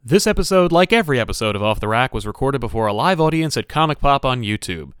This episode, like every episode of Off the Rack, was recorded before a live audience at Comic Pop on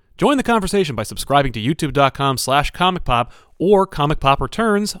YouTube. Join the conversation by subscribing to youtube.com/Comic Pop or Comic Pop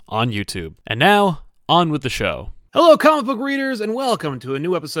Returns on YouTube. And now, on with the show. Hello, comic book readers, and welcome to a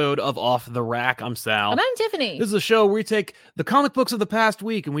new episode of Off the Rack. I'm Sal. And I'm Tiffany. This is a show where we take the comic books of the past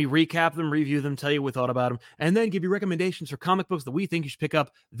week and we recap them, review them, tell you what we thought about them, and then give you recommendations for comic books that we think you should pick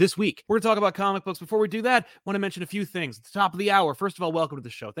up this week. We're going to talk about comic books. Before we do that, I want to mention a few things. At the top of the hour, first of all, welcome to the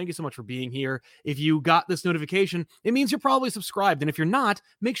show. Thank you so much for being here. If you got this notification, it means you're probably subscribed. And if you're not,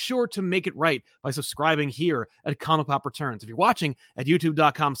 make sure to make it right by subscribing here at Comic Pop Returns. If you're watching at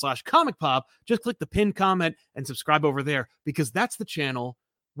youtube.com/Comic Pop, just click the pinned comment and subscribe over there, because that's the channel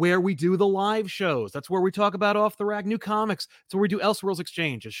where we do the live shows. That's where we talk about Off the Rack new comics. It's where we do Elseworlds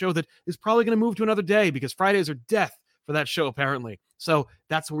Exchange, a show that is probably going to move to another day because Fridays are death for that show, apparently. So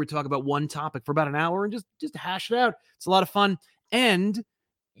that's where we talk about one topic for about an hour and just hash it out. It's a lot of fun. And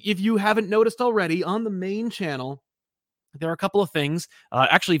if you haven't noticed already, on the main channel, there are a couple of things.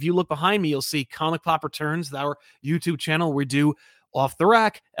 Actually, if you look behind me, you'll see Comic Pop Returns, our YouTube channel where we do Off the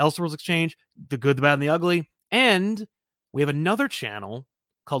Rack, Elseworlds Exchange, The Good, the Bad, and the Ugly. And we have another channel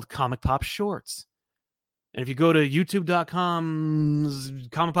called Comic Pop Shorts. And if you go to youtube.com's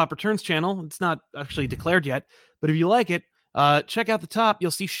Comic Pop Returns channel, it's not actually declared yet, but if you like it, check out the top.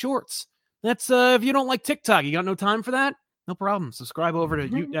 You'll see shorts. That's if you don't like TikTok, you got no time for that? No problem. Subscribe over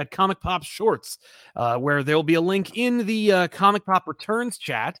to at Comic Pop Shorts, where there'll be a link in the Comic Pop Returns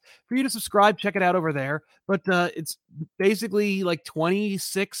chat for you to subscribe. Check it out over there. But it's basically like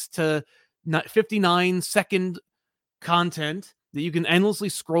 26 to 59-second content that you can endlessly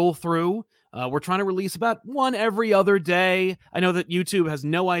scroll through. We're trying to release about one every other day. I know that YouTube has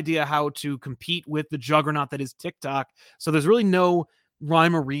no idea how to compete with the juggernaut that is TikTok, so there's really no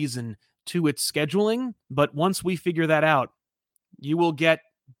rhyme or reason to its scheduling. But once we figure that out, you will get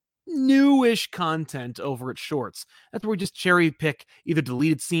newish content over at Shorts. That's where we just cherry pick either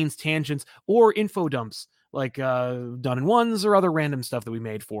deleted scenes, tangents, or info dumps, like done in ones or other random stuff that we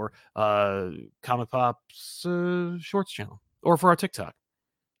made for Comic Pop's Shorts channel or for our TikTok.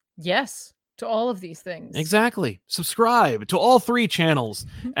 Yes, to all of these things. Exactly. Subscribe to all three channels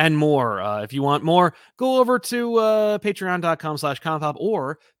and more. If you want more, go over to patreon.com/Comic Pop,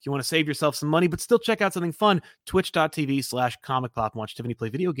 or if you want to save yourself some money but still check out something fun, twitch.tv/Comic Pop, and watch Tiffany play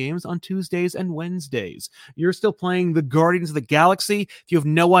video games on Tuesdays and Wednesdays. You're still playing the Guardians of the Galaxy. If you have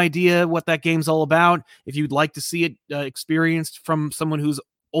no idea what that game's all about, if you'd like to see it experienced from someone who's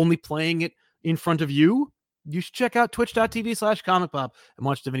only playing it in front of you, you should check out twitch.tv/Comic Pop and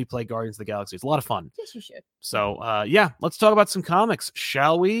watch Tiffany play Guardians of the Galaxy. It's a lot of fun. Yes, you should. So, yeah, let's talk about some comics,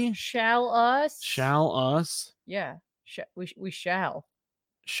 shall we? Shall us? Shall us? Yeah, we shall.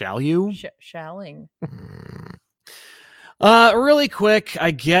 Shall you? Shalling. Really quick,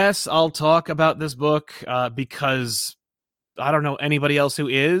 I guess I'll talk about this book because I don't know anybody else who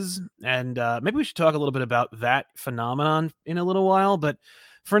is, and maybe we should talk a little bit about that phenomenon in a little while, but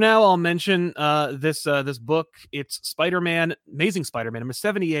for now, I'll mention this book. It's Spider-Man, Amazing Spider-Man, number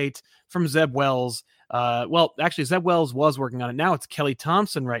 78 from Zeb Wells. Well, actually, Zeb Wells was working on it. Now it's Kelly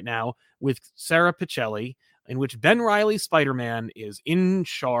Thompson right now with Sarah Pichelli, in which Ben Reilly's Spider-Man is in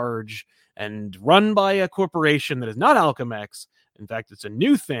charge and run by a corporation that is not Alchemax. In fact, it's a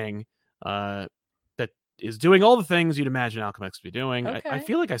new thing that is doing all the things you'd imagine Alchemax would be doing. Okay. I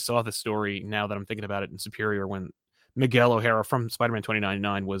feel like I saw this story now that I'm thinking about it in Superior when Miguel O'Hara from Spider-Man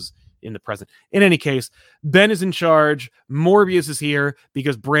 2099 was in the present. In any case, Ben is in charge. Morbius is here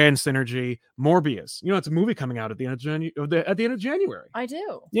because brand synergy. Morbius. You know, it's a movie coming out at the end of January. I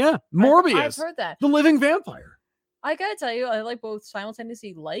do. Yeah, Morbius. I've heard that. The living vampire. I gotta tell you, I like both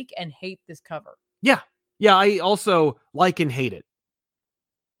simultaneously like and hate this cover. Yeah. Yeah, I also like and hate it.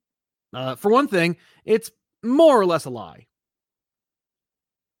 For one thing, it's more or less a lie.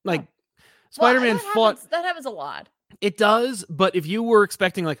 Like, Spider-Man fought... That happens a lot. It does, but if you were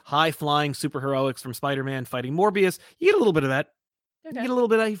expecting like high-flying superheroics from Spider-Man fighting Morbius, you get a little bit of that. Okay. You get a little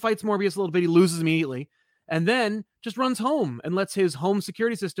bit of, he fights Morbius a little bit, he loses immediately, and then just runs home and lets his home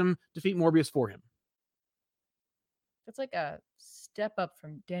security system defeat Morbius for him. That's like a step up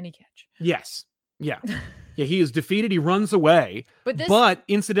from Danny Ketch. Yes. Yeah. Yeah, he is defeated, he runs away, but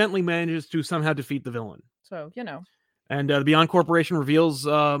incidentally manages to somehow defeat the villain. So, you know. And the Beyond Corporation reveals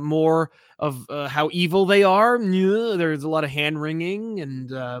more of how evil they are. There's a lot of hand-wringing and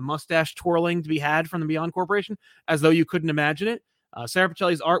mustache twirling to be had from the Beyond Corporation, as though you couldn't imagine it. Sarah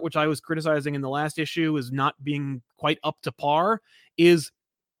Pichelli's art, which I was criticizing in the last issue, is not being quite up to par, is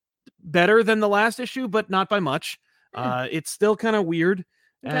better than the last issue, but not by much. It's still kind of weird.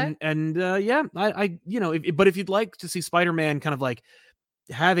 Okay. And yeah, I but if you'd like to see Spider-Man kind of like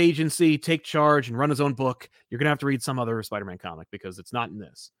have agency, take charge, and run his own book, you're gonna have to read some other Spider-Man comic because it's not in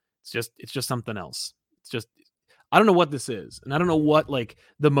this. It's just something else. It's just I don't know what this is, and I don't know what like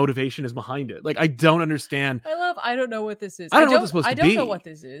the motivation is behind it. Like I don't understand. I don't know what this is. I don't know what this is supposed to I don't know be. what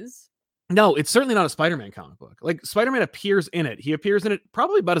this is. No, it's certainly not a Spider-Man comic book. Like Spider-Man appears in it. He appears in it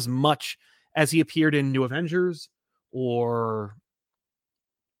probably about as much as he appeared in New Avengers or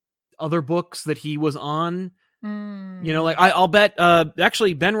other books that he was on. You know, like I'll bet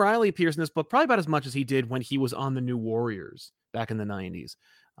actually Ben Reilly appears in this book probably about as much as he did when he was on the New Warriors back in the 90s.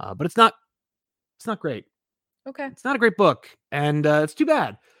 But it's not great. Okay. It's not a great book, and it's too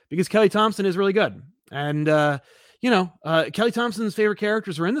bad because Kelly Thompson is really good. And Kelly Thompson's favorite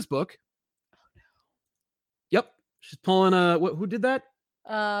characters are in this book. Yep, she's pulling who did that?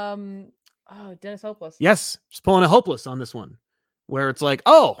 Dennis Hopeless. Yes, she's pulling a Hopeless on this one, where it's like,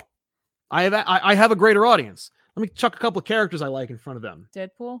 oh, I have a greater audience. Let me chuck a couple of characters I like in front of them.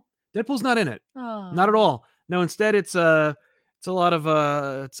 Deadpool? Deadpool's not in it. Oh. Not at all. No, instead it's a lot of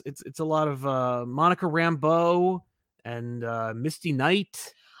Monica Rambeau and Misty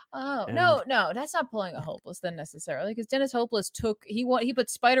Knight. Oh, no, that's not pulling a Hopeless then necessarily, because Dennis Hopeless he put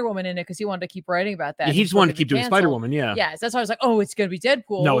Spider-Woman in it because he wanted to keep writing about that. Yeah, he just wanted to keep doing Spider-Woman, yeah. Yes, that's why I was like, oh, it's going to be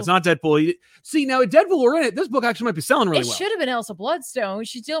Deadpool. No, it's not Deadpool. See, now if Deadpool were in it, this book actually might be selling really well. It should have been Elsa Bloodstone.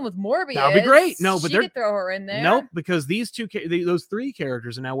 She's dealing with Morbius. That would be great. No, but she could throw her in there. Nope, because those three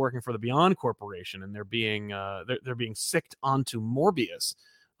characters are now working for the Beyond Corporation, and they're being sicked onto Morbius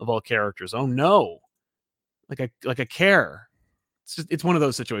of all characters. Oh no, like a care. It's one of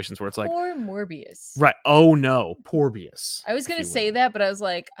those situations where it's like poor Morbius. Right. Oh no, Porbius. I was gonna say that, but I was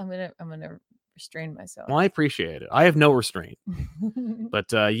like, I'm gonna restrain myself. Well, I appreciate it. I have no restraint. But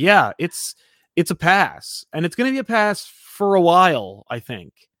yeah, it's a pass, and it's gonna be a pass for a while, I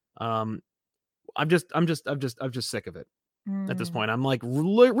think. I'm just sick of it at this point. I'm like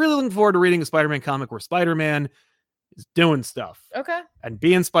really looking forward to reading a Spider-Man comic where Spider-Man is doing stuff. Okay. And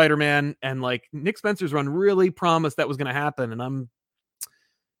being Spider-Man, and like Nick Spencer's run really promised that was going to happen, and I'm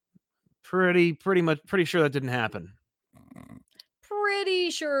pretty sure that didn't happen. Pretty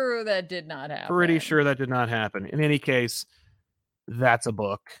sure that did not happen. Pretty sure that did not happen. In any case, that's a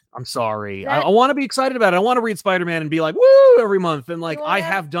book. I'm sorry. I want to be excited about it. I want to read Spider-Man and be like, woo, every month. And like, I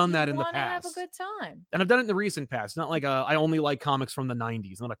have done that in the past. Have a good time. And I've done it in the recent past. Not like I only like comics from the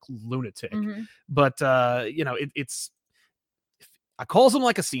 90s. Not a lunatic. Mm-hmm. But, it's I calls them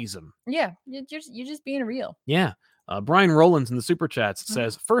like a season. Yeah. You're just being real. Yeah. Brian Rollins in the Super Chats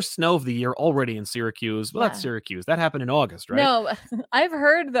says, first snow of the year already in Syracuse. Well, that's Syracuse. That happened in August, right? No, I've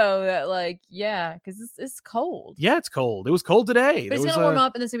heard, though, that, because it's cold. Yeah, it's cold. It was cold today. But it's going to warm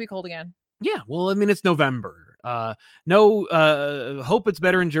up, and it's going to be cold again. Yeah, well, I mean, it's November. No, hope it's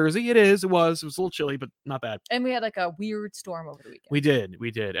better in Jersey. It is. It was a little chilly, but not bad. And we had, a weird storm over the weekend. We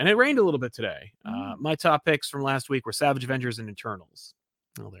did. And it rained a little bit today. My top picks from last week were Savage Avengers and Eternals.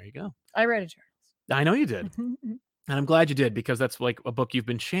 Oh, there you go. I read Eternals. I know you did. And I'm glad you did, because that's like a book you've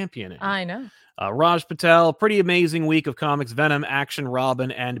been championing. I know. Raj Patel, pretty amazing week of comics. Venom, Action,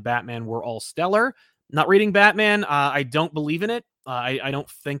 Robin, and Batman were all stellar. Not reading Batman. I don't believe in it. I don't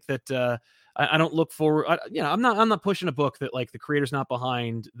think that. I don't look forward. I'm not pushing a book that like the creator's not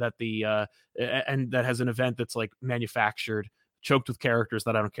behind, that and that has an event that's like manufactured, choked with characters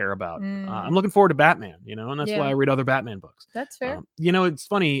that I don't care about. I'm looking forward to Batman, and that's why I read other Batman books. That's fair. It's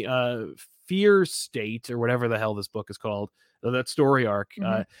funny. Fear State, or whatever the hell this book is called, that story arc,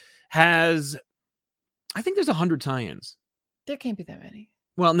 has, I think there's 100 tie-ins. There can't be that many.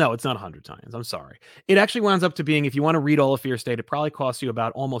 Well, no, it's not 100 tie-ins. I'm sorry. It actually winds up to being, if you want to read all of Fear State, it probably costs you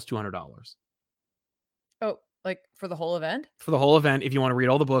about almost $200. Oh, like for the whole event? For the whole event, if you want to read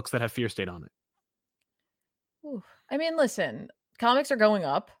all the books that have Fear State on it. Ooh. I mean, listen, comics are going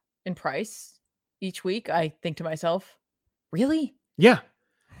up in price each week. I think to myself, really? Yeah.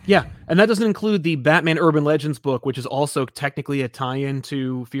 Yeah, and that doesn't include the Batman Urban Legends book, which is also technically a tie-in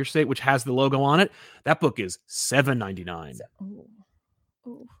to Fear State, which has the logo on it. That book is $7.99.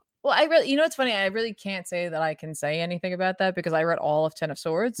 Well, it's funny. I really can't say that I can say anything about that because I read all of Ten of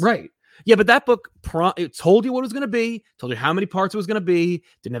Swords. Right. Yeah, but that book, it told you what it was going to be, told you how many parts it was going to be,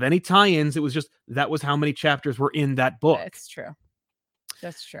 didn't have any tie-ins. It was just, that was how many chapters were in that book. That's true.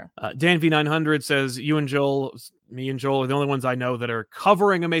 That's true. Dan V900 says, me and Joel are the only ones I know that are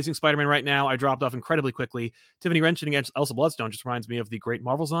covering Amazing Spider-Man right now. I dropped off incredibly quickly. Tiffany Wrenching against Elsa Bloodstone just reminds me of the great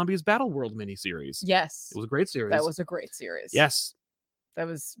Marvel Zombies Battle World miniseries. Yes. It was a great series. That was a great series. Yes. That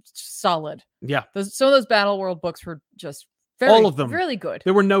was solid. Yeah. Some of those Battle World books were just all of them really good.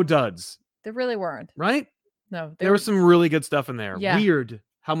 There were no duds. There really weren't. Right? No. There was some really good stuff in there. Yeah. Weird.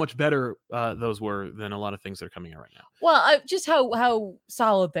 how much better those were than a lot of things that are coming out right now. Well, just how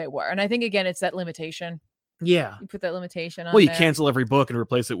solid they were. And I think, again, it's that limitation. Yeah. You put that limitation on Well, you there. cancel every book and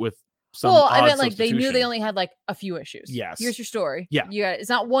replace it with some Well, odd I meant like they knew they substitution. only had like a few issues. Yes. Here's your story. Yeah. It's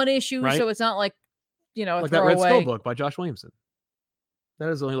not one issue, Right. so it's not like, a like that Red throwaway. Skull book by Josh Williamson. That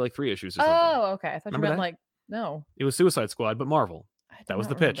is only like 3 issues or something. Oh, okay. I thought Remember you meant that? like, no. It was Suicide Squad, but Marvel. I did That was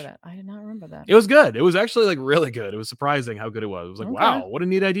not the remember pitch. that. I did not remember that. It was good. It was actually like really good. It was surprising how good it was. It was like, Okay. wow, what a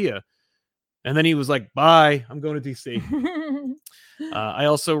neat idea. And then he was like, bye, I'm going to DC. I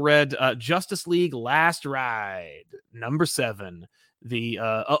also read Justice League Last Ride, number 7, the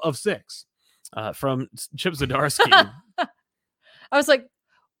of 6, from Chip Zdarsky. I was like,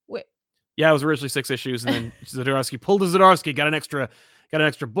 wait. Yeah, it was originally 6 issues, and then Zdarsky pulled a Zdarsky, got an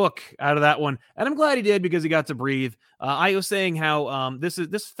extra book out of that one, and I'm glad he did because he got to breathe. I was saying how this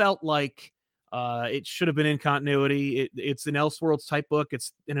felt like it should have been in continuity. It's an Elseworlds type book.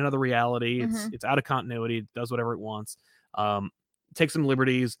 It's in another reality. It's out of continuity. It does whatever it wants. Takes some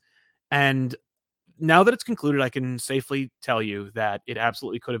liberties, and now that it's concluded, I can safely tell you that it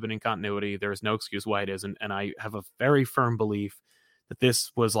absolutely could have been in continuity. There is no excuse why it isn't, and I have a very firm belief that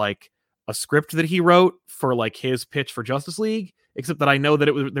this was like a script that he wrote for like his pitch for Justice League, except that I know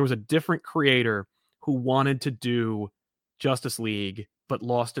that there was a different creator who wanted to do Justice League but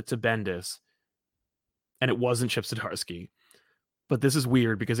lost it to Bendis, and it wasn't Chip Zdarsky. But this is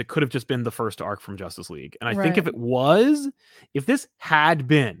weird because it could have just been the first arc from Justice League. And I think if this had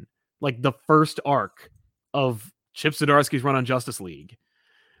been like the first arc of Chip Zdarsky's run on Justice League,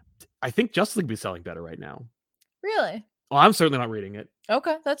 I think Justice League would be selling better right now. Really? Well, I'm certainly not reading it.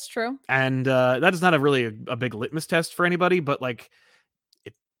 Okay, that's true. And that is not really a big litmus test for anybody, but like,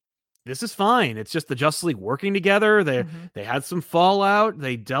 this is fine. It's just the Justice League working together. They had some fallout.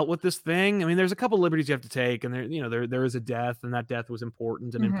 They dealt with this thing. I mean, there's a couple liberties you have to take, and there is a death, and that death was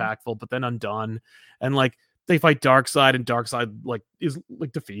important and impactful, but then undone. And like they fight Darkseid, and Darkseid like is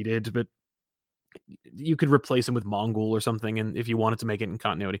like defeated, but you could replace him with Mongul or something, and if you wanted to make it in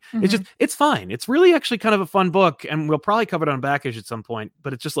continuity, it's fine. It's really actually kind of a fun book, and we'll probably cover it on Backish at some point.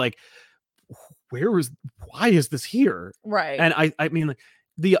 But it's just like, why is this here? Right. And I mean, like,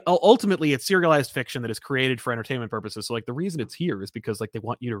 ultimately it's serialized fiction that is created for entertainment purposes. So like the reason it's here is because like they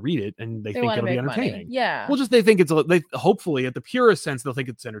want you to read it and they think it'll be entertaining. Money. Yeah. Well, just they think they hopefully at the purest sense they'll think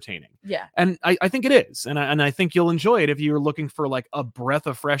it's entertaining. Yeah. And I think it is, and I think you'll enjoy it if you're looking for like a breath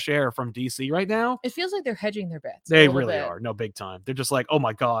of fresh air from DC right now. It feels like they're hedging their bets. They really are. No, big time. They're just like, oh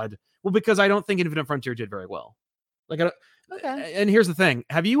my god. Well, because I don't think Infinite Frontier did very well. Like, okay. And here's the thing: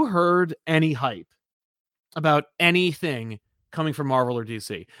 have you heard any hype about anything coming from Marvel or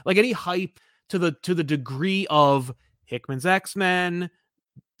DC? Like any hype to the degree of Hickman's X-Men,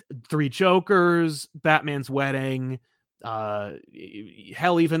 3 Jokers, Batman's Wedding,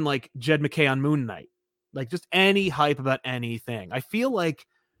 hell, even like Jed MacKay on Moon Knight. Like just any hype about anything. I feel like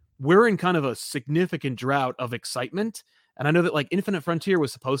we're in kind of a significant drought of excitement. And I know that like Infinite Frontier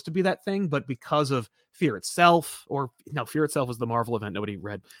was supposed to be that thing, but because of Fear Itself, Fear Itself was the Marvel event nobody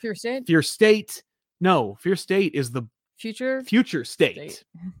read. Fear State? Fear State. No, Fear State is the Future State.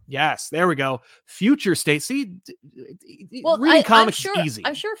 Yes, there we go. Future State. See, reading comics is easy.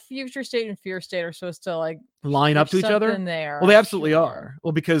 I'm sure Future State and Fear State are supposed to like line up to each other. There, well, they absolutely are.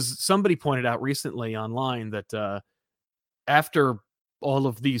 Well, because somebody pointed out recently online that after all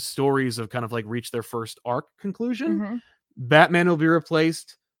of these stories have kind of like reached their first arc conclusion, Batman will be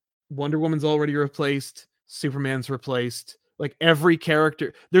replaced, Wonder Woman's already replaced, Superman's replaced. Like every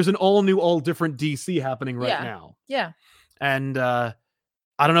character, there's an all new, all different DC happening right now. Yeah. And I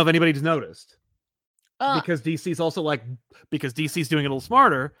don't know if anybody's noticed. Because DC's also because DC's doing it a little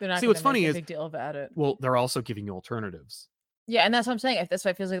smarter. See, what's funny is, big deal about it. Well, they're also giving you alternatives. Yeah, and that's what I'm saying. That's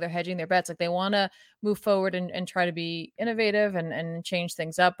why it feels like they're hedging their bets. Like they want to move forward and try to be innovative and change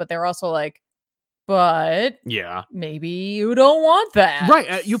things up, but they're also like, but yeah, maybe you don't want that.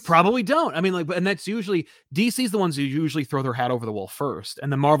 Right. You probably don't. I mean, like, and that's usually DC's the ones who usually throw their hat over the wall first.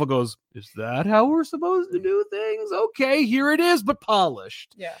 And then Marvel goes, is that how we're supposed to do things? Okay, here it is, but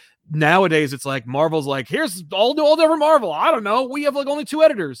polished. Yeah. Nowadays, it's like Marvel's like, here's all different Marvel. I don't know. We have like only 2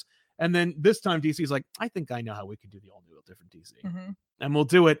 editors. And then this time DC's like, I think I know how we could do the all new different DC. And we'll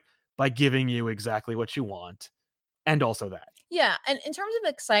do it by giving you exactly what you want. And also that. Yeah. And in terms of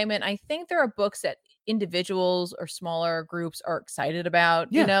excitement, I think there are books that individuals or smaller groups are excited about.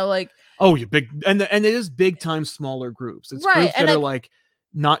 Yeah. You know, like, oh, you big, and it is big time smaller groups. It's groups that are like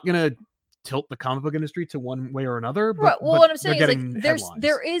not gonna tilt the comic book industry to one way or another. But, right. Well, what I'm saying is like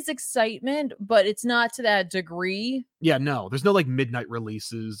there is excitement, but it's not to that degree. Yeah, no, there's no like midnight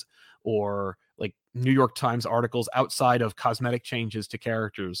releases or like New York Times articles outside of cosmetic changes to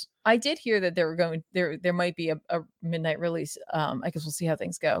characters. I did hear that there might be a midnight release. I guess we'll see how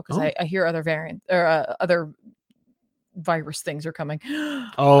things go, because Oh. I hear other variant or other virus things are coming.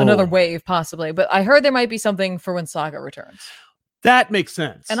 Oh, Another wave possibly, but I heard there might be something for when Saga returns, that makes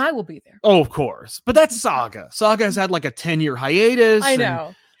sense. and I will be there. Oh, of course. But that's Saga. Saga has had like a 10-year hiatus. I and,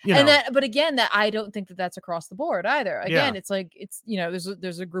 know. you know, And that, but again, that I don't think that that's across the board either. Again, Yeah. it's like, it's, you know,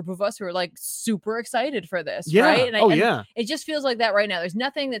 there's a group of us who are like super excited for this, yeah. right? And Yeah. it just feels like that right now. There's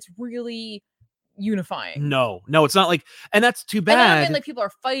nothing that's really unifying. No, it's not like, and that's too And I don't bad. mean like people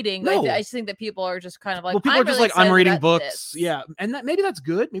are fighting. No. I just think that people are just kind of like, Well, people I'm are just really like, I'm excited reading about books. this. Yeah. And that maybe that's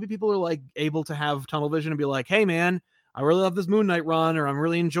good. Maybe people are like able to have tunnel vision and be like, hey, man, I really love this Moon Knight run, or I'm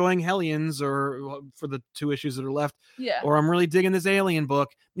really enjoying Hellions, or for the 2 issues that are left, Yeah. or I'm really digging this Alien book,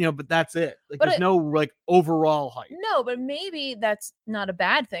 you know, but that's it. Like, But there's no like overall hype. No, but maybe that's not a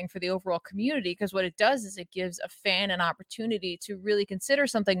bad thing for the overall community, because what it does is it gives a fan an opportunity to really consider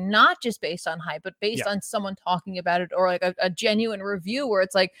something not just based on hype, but based on someone talking about it, or like a genuine review where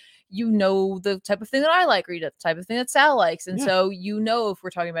it's like, you know, the type of thing that I like, or the type of thing that Sal likes. And so, you know, if we're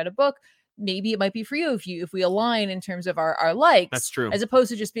talking about a book, maybe it might be for you if we align in terms of our likes. That's true. As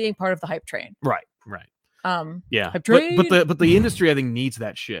opposed to just being part of the hype train. Right. Yeah. Hype But the industry, I think, needs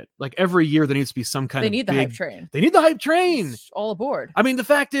that shit. Like every year there needs to be some kind They of need the hype train. They need the hype train. All aboard. I mean, the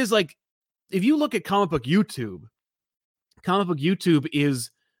fact is, like, if you look at comic book YouTube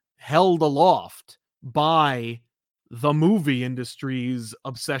is held aloft by the movie industry's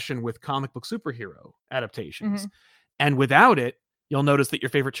obsession with comic book superhero adaptations. And without it, you'll notice that your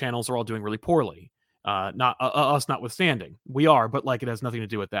favorite channels are all doing really poorly. Not us notwithstanding. We are, but like it has nothing to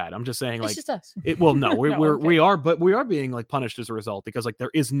do with that. I'm just saying, like, It's just us. well, no, we okay. are, but we are being like punished as a result, because like there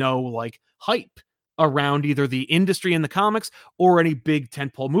is no like hype around either the industry in the comics or any big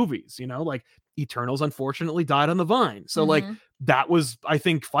tentpole movies, you know, like Eternals unfortunately died on the vine. So like that was, I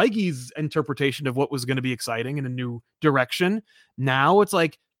think, Feige's interpretation of what was going to be exciting in a new direction. Now it's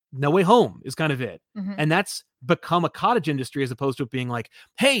like No Way Home is kind of it. And that's become a cottage industry, as opposed to it being like,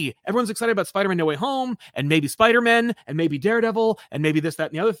 hey, everyone's excited about Spider-Man No Way Home, and maybe Spider-Man, and maybe Daredevil, and maybe this, that,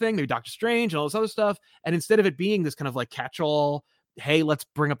 and the other thing, maybe Doctor Strange and all this other stuff. And instead of it being this kind of like catch-all, hey, let's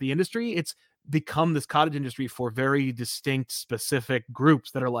bring up the industry, it's become this cottage industry for very distinct, specific groups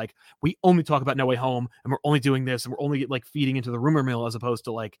that are like, we only talk about No Way Home, and we're only doing this, and we're only like feeding into the rumor mill, as opposed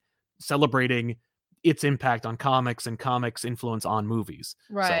to like celebrating its impact on comics and comics influence on movies.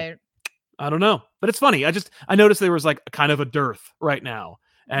 Right. So, I don't know, but it's funny. I noticed there was like kind of a dearth right now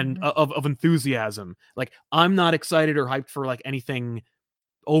and of enthusiasm. Like, I'm not excited or hyped for like anything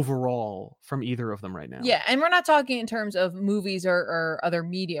overall from either of them right now. Yeah, and we're not talking in terms of movies or other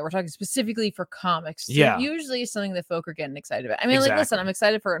media. We're talking specifically for comics. So Yeah. usually something that folk are getting excited about. I mean, like, listen, Exactly. I'm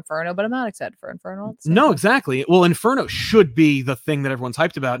excited for Inferno, but I'm not excited for Inferno. It's No, exactly. Well, Inferno should be the thing that everyone's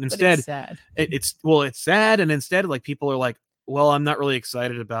hyped about. And but instead, it's sad. it's sad. And instead, like, people are like, well, I'm not really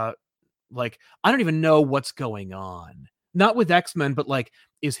excited about, like, I don't even know what's going on. Not with X-Men, but like,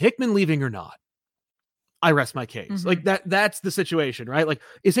 is Hickman leaving or not? I rest my case. Like that's the situation, right? Like,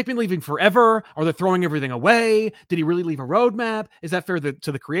 is Hickman leaving forever? Are they throwing everything away? Did he really leave a roadmap? Is that fair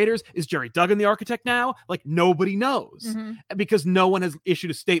to the creators? Is Jerry Duggan the architect now? Like, nobody knows because no one has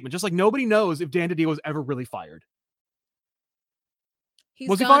issued a statement. Just like nobody knows if Dan DiDio was ever really fired.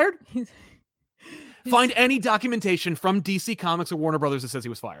 Was he fired? Find any documentation from DC Comics or Warner Brothers that says he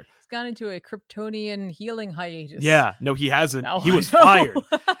was fired. He's gone into a Kryptonian healing hiatus. Yeah, no, he hasn't. No, He was fired.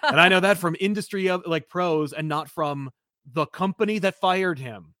 And I know that from industry of like pros and not from the company that fired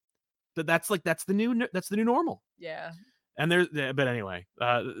him. That's the new normal. Yeah. And but anyway,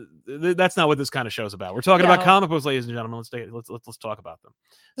 that's not what this kind of show's about. We're talking about comic books, ladies and gentlemen. Let's talk about them.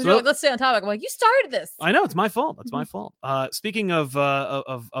 So let's stay on topic. I'm like, you started this. I know, it's my fault. That's my fault. Speaking of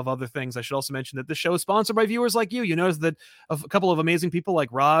other things, I should also mention that this show is sponsored by viewers like you. You notice that a couple of amazing people like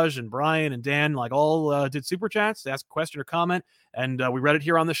Raj and Brian and Dan, like, all did super chats to ask a question or comment, and we read it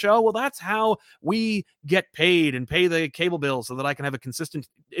here on the show. Well, that's how we get paid and pay the cable bill, so that I can have a consistent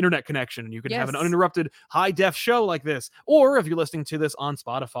internet connection and you can have an uninterrupted high def show like this. Or if you're listening to this on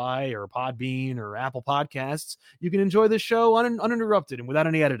Spotify or Podbean or Apple Podcasts, you can enjoy this show uninterrupted and without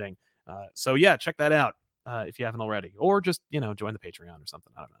any editing. So yeah, check that out if you haven't already, or just, join the Patreon or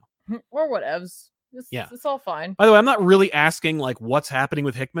something. I don't know. Or whatevs. It's all fine. By the way, I'm not really asking like what's happening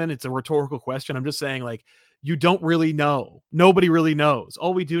with Hickman. It's a rhetorical question. I'm just saying, like, you don't really know. Nobody really knows.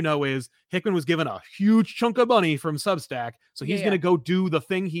 All we do know is Hickman was given a huge chunk of money from Substack. So he's going to go do the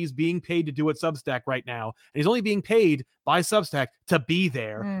thing he's being paid to do at Substack right now. And he's only being paid by Substack to be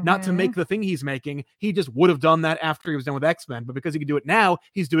there, not to make the thing he's making. He just would have done that after he was done with X-Men. But because he could do it now,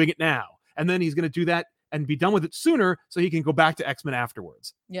 he's doing it now. and then he's going to do that and be done with it sooner so he can go back to X-Men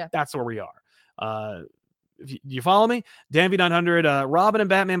afterwards. Yeah. That's where we are. You follow me? Dan V900, Robin and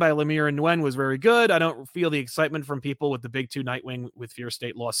Batman by Lemire and Nguyen was very good. I don't feel the excitement from people with the big 2 Nightwing with Fear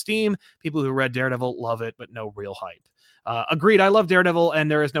State lost steam. People who read Daredevil love it, but no real hype. Agreed. I love Daredevil, and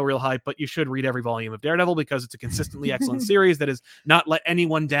there is no real hype, but you should read every volume of Daredevil because it's a consistently excellent series that has not let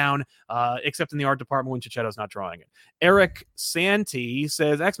anyone down, except in the art department when Cicchetto's not drawing it. Eric Santee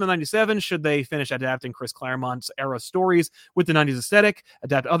says, X-Men 97, should they finish adapting Chris Claremont's era stories with the 90s aesthetic,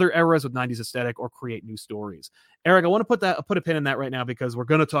 adapt other eras with 90s aesthetic, or create new stories? Eric, I want to put a pin in that right now because we're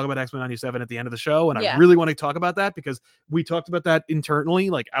going to talk about X-Men 97 at the end of the show, and I really want to talk about that because we talked about that internally,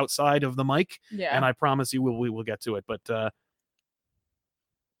 like outside of the mic, and I promise you we will get to it. But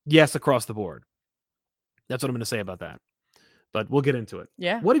yes, across the board. That's what I'm going to say about that. But we'll get into it.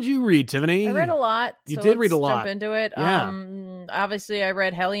 Yeah. What did you read, Tiffany? I read a lot. You did read a lot. Jump into it. Yeah. Obviously, I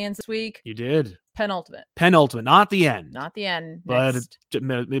read Hellions this week. You did. Penultimate, not the end. Not the end. But it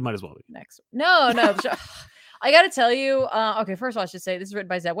might as well be. Next. No. I got to tell you. Okay, first of all, I should say this is written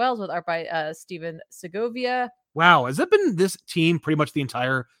by Zeb Wells with art by Steven Segovia. Wow, has that been this team pretty much the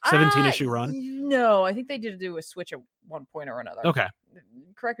entire 17-issue run? No, I think they did do a switch at one point or another. Okay.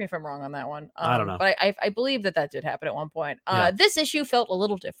 Correct me if I'm wrong on that one. I don't know. But I believe that did happen at one point. This issue felt a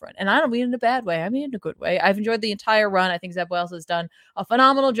little different. And I don't mean in a bad way. I mean in a good way. I've enjoyed the entire run. I think Zeb Wells has done a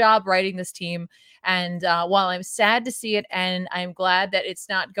phenomenal job writing this team. And while I'm sad to see it end, I'm glad that it's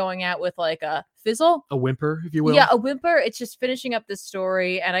not going out with like a fizzle. A whimper, if you will. Yeah, a whimper. It's just finishing up this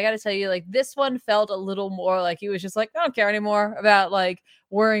story. And I got to tell you, like, this one felt a little more like he was just like, I don't care anymore about like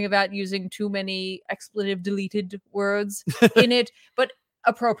worrying about using too many expletive deleted words in it. But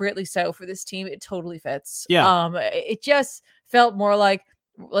appropriately so for this team. It totally fits. Yeah. It just felt more like,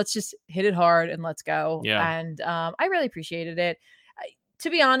 let's just hit it hard and let's go. Yeah. And I really appreciated it. To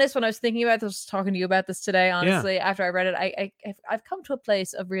be honest, when I was thinking about this, talking to you about this today, honestly, after I read it, I've come to a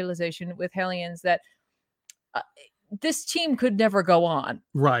place of realization with Hellions that this team could never go on.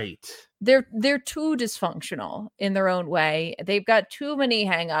 Right. They're too dysfunctional in their own way. They've got too many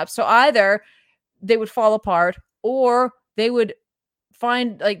hangups. So either they would fall apart or they would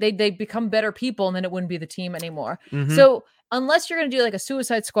find like they become better people and then it wouldn't be the team anymore. Mm-hmm. So unless you're going to do like a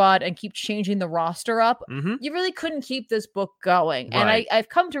Suicide Squad and keep changing the roster up, you really couldn't keep this book going. Right. And I've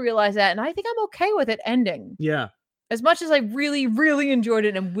come to realize that, and I think I'm okay with it ending. Yeah. As much as I really, really enjoyed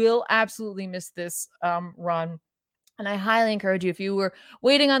it and will absolutely miss this run. And I highly encourage you, if you were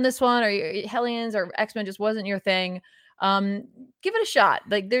waiting on this one or Hellions or X-Men just wasn't your thing, give it a shot.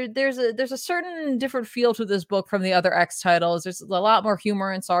 Like there's a certain different feel to this book from the other X titles. There's a lot more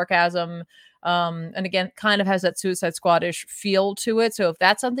humor and sarcasm. And again, kind of has that Suicide Squad-ish feel to it. So if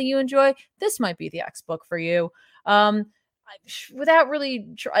that's something you enjoy, this might be the X book for you. Without really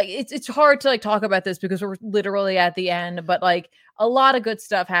it's hard to like talk about this because we're literally at the end, but like a lot of good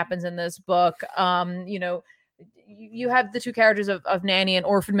stuff happens in this book. You have the two characters of Nanny and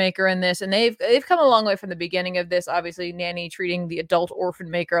Orphan Maker in this, and they've come a long way from the beginning of this. Obviously, Nanny treating the adult Orphan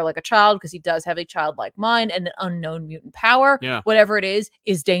Maker like a child because he does have a childlike mind and an unknown mutant power. Yeah. Whatever it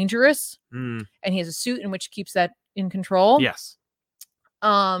is dangerous. And he has a suit in which keeps that in control. Yes.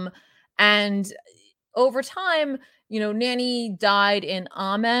 And over time, Nanny died in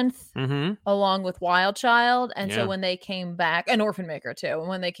Amenth along with Wild Child. And so when they came back, and Orphan Maker too, and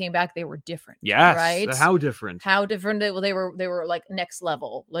when they came back, they were different. Yes. Right? How different? How different? They were like next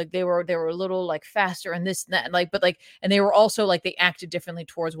level. Like they were a little like faster and this and that. And they were also like, they acted differently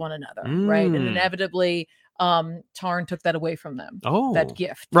towards one another. Right. And inevitably, Tarn took that away from them. Oh, that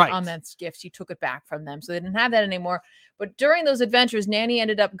gift. Right. Amenth's gift. He took it back from them. So they didn't have that anymore. But during those adventures, Nanny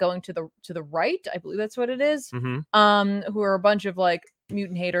ended up going to the right. I believe that's what it is. Who are a bunch of like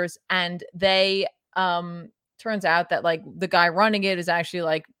mutant haters. And they turns out that like the guy running it is actually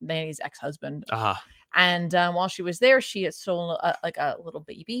like Nanny's ex-husband. And while she was there, she had stolen a little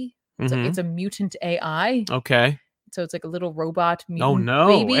baby. It's a mutant AI. Okay. So it's like a little robot mutant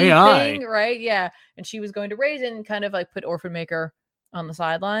baby AI thing, right? Yeah. And she was going to raise it and kind of like put Orphan Maker on the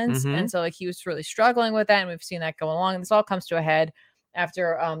sidelines. And so like he was really struggling with that. And we've seen that go along. And this all comes to a head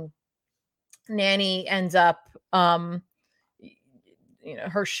after Nanny ends up her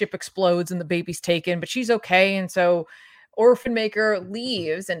ship explodes and the baby's taken, but she's okay. And so Orphan Maker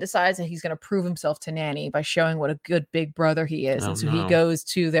leaves and decides that he's going to prove himself to Nanny by showing what a good big brother he is. And so he goes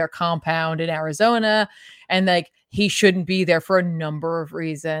to their compound in Arizona, and like he shouldn't be there for a number of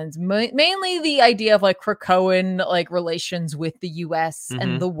reasons. Mainly the idea of like Krakoan like relations with the US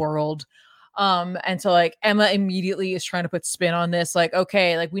and the world. And so like Emma immediately is trying to put spin on this, like,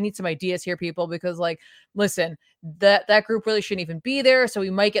 okay, like we need some ideas here, people, because like, listen, that group really shouldn't even be there. So we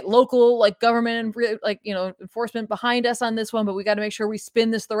might get local like government and like, enforcement behind us on this one, but we got to make sure we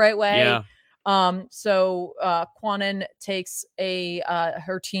spin this the right way. Yeah. So Kwannon takes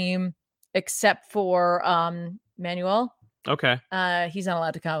her team except for Manuel. Okay. He's not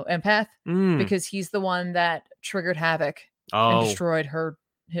allowed to go empath because he's the one that triggered havoc and destroyed her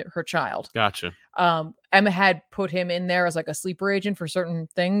child. Gotcha. Emma had put him in there as like a sleeper agent for certain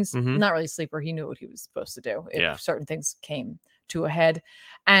things. Not really sleeper. He knew what he was supposed to do if certain things came to a head.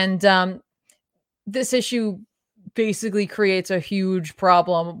 And this issue basically creates a huge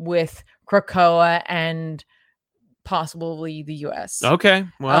problem with Krakoa and possibly the US. Okay.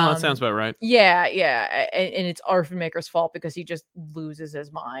 Well, that sounds about right. Yeah. And it's Orphan Maker's fault because he just loses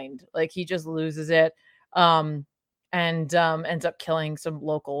his mind. Like he just loses it. And ends up killing some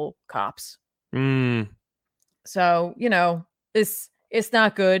local cops. So, it's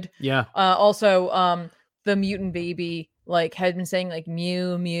not good. Yeah. Also, the mutant baby like had been saying like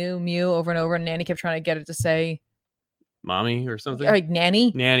mew, mew, mew over and over, and Nanny kept trying to get it to say mommy or something, like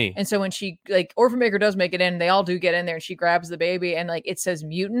nanny. And so when she like Orphan Maker does make it in, they all do get in there, and she grabs the baby and like it says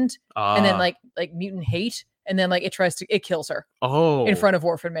mutant, and then like mutant hate, and then like it kills her in front of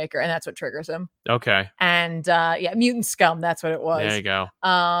Orphan Maker, and that's what triggers him. Okay. And mutant scum, that's what it was. There you go.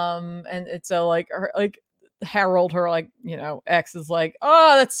 And it's so like Harold, her like ex, is like,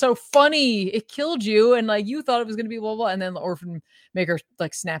 oh, that's so funny, it killed you, and like you thought it was gonna be blah blah, and then the Orphan Maker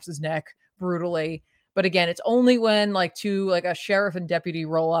like snaps his neck brutally. But again, it's only when like a sheriff and deputy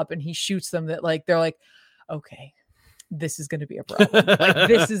roll up and he shoots them that like they're like, okay, this is going to be a problem. Like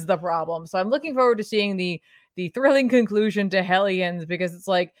this is the problem. So I'm looking forward to seeing the thrilling conclusion to Hellions, because it's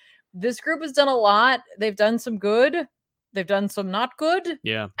like this group has done a lot. They've done some good. They've done some not good.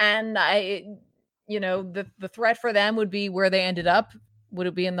 Yeah. And the threat for them would be where they ended up. Would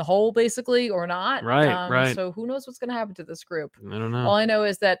it be in the hole basically or not? Right. So who knows what's going to happen to this group? I don't know. All I know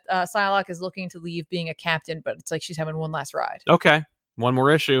is that Psylocke is looking to leave being a captain, but it's like she's having one last ride. Okay. One more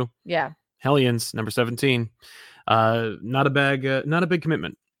issue. Yeah. Hellions, number 17. Not a big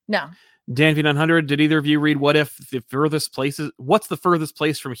commitment. No. Dan V900, did either of you read what's the furthest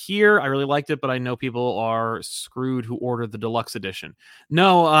place from here? I really liked it, but I know people are screwed who ordered the deluxe edition.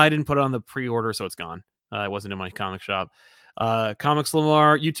 No, I didn't put it on the pre-order, so it's gone. It wasn't in my comic shop. Comics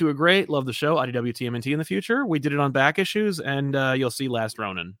Lamar, you two are great. Love the show. IDW TMNT in the future. We did it on back issues, and you'll see Last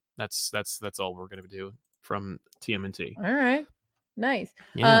Ronin. That's all we're gonna do from TMNT. All right. Nice.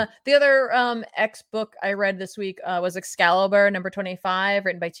 Yeah. The other X book I read this week was Excalibur number 25,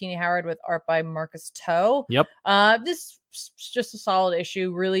 written by Tini Howard with art by Marcus Toe. Yep. This is just a solid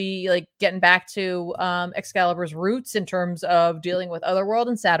issue, really like getting back to Excalibur's roots in terms of dealing with Otherworld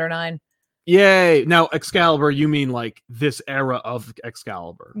and Saturnine. Yay. Now, Excalibur, you mean like this era of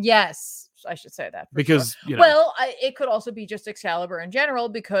Excalibur? Yes, I should say that. Because, sure. Well, it could also be just Excalibur in general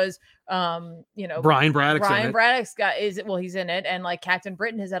because, Brian Braddock's he's in it. And like Captain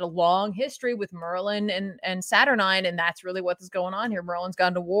Britain has had a long history with Merlin and Saturnine. And that's really what is going on here. Merlin's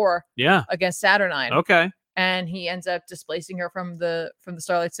gone to war against Saturnine. Okay. And he ends up displacing her from the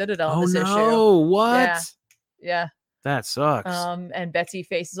Starlight Citadel in this issue. Oh, no. What? Yeah. That sucks. And Betsy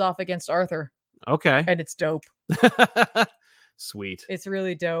faces off against Arthur. Okay. And it's dope. Sweet. It's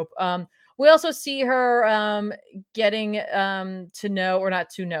really dope. We also see her getting to know, or not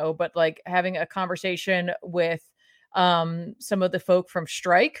to know, but like having a conversation with some of the folk from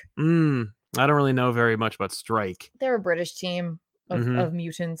Strike. I don't really know very much about Strike. They're a British team of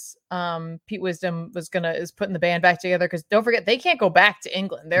mutants. Pete Wisdom is putting the band back together because don't forget they can't go back to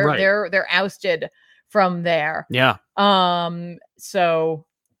England. They're ousted from there. Yeah. So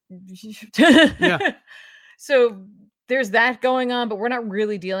yeah. So there's that going on, but we're not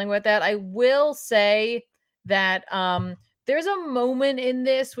really dealing with that. I will say that there's a moment in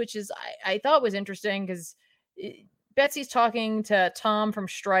this which is I thought was interesting because Betsy's talking to Tom from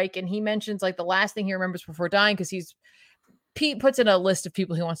Strike, and he mentions like the last thing he remembers before dying because Pete puts in a list of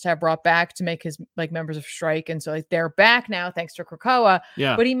people he wants to have brought back to make his like members of Strike. And so like they're back now thanks to Krakoa.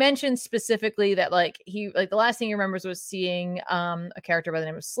 Yeah. But he mentions specifically that like the last thing he remembers was seeing a character by the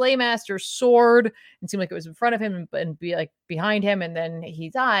name of Slaymaster's sword and seemed like it was in front of him and be like behind him, and then he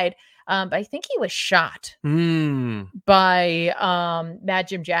died. But I think he was shot by Mad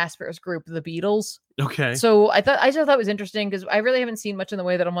Jim Jasper's group, the Beatles. Okay. So I just thought it was interesting because I really haven't seen much in the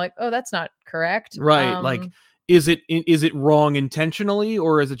way that I'm like, oh, that's not correct. Right. Like is it wrong intentionally,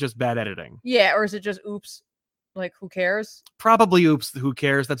 or is it just bad editing? Yeah, or is it just oops? Like, who cares? Probably oops, who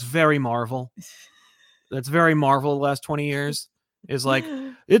cares? That's very Marvel. That's very Marvel the last 20 years. is like,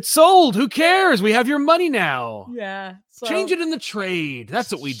 it's sold. Who cares? We have your money now. Yeah. So, change it in the trade.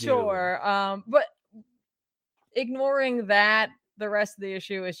 That's what we do. Sure. But ignoring that, the rest of the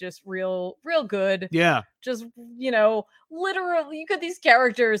issue is just real good. Yeah. Just, literally, you got these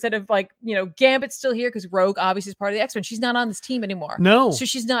characters that have Gambit's still here because Rogue obviously is part of the X-Men. She's not on this team anymore. No. So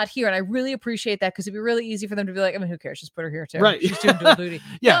she's not here. And I really appreciate that because it'd be really easy for them to be like, I mean, who cares? Just put her here too. Right. She's doing dual duty.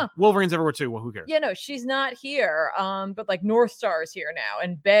 Yeah. No. Wolverine's everywhere too. Well, who cares? Yeah, no, she's not here. But like North Star is here now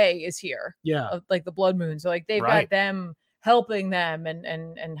and Bay is here. Yeah. Like the Blood Moon. So like they've got them helping them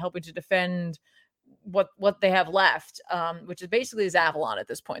and helping to defend what they have left, which is basically is Avalon at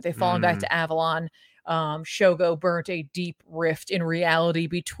this point. They've fallen back to Avalon. Shogo burnt a deep rift in reality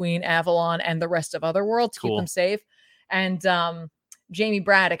between Avalon and the rest of Otherworld to keep them safe. And Jamie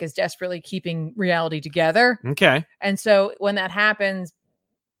Braddock is desperately keeping reality together. Okay. And so when that happens,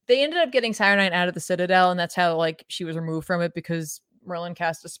 they ended up getting Saturnine out of the Citadel, and that's how she was removed from it because Merlin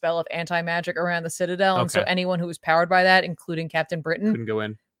cast a spell of anti-magic around the Citadel. And so anyone who was powered by that, including Captain Britain, couldn't go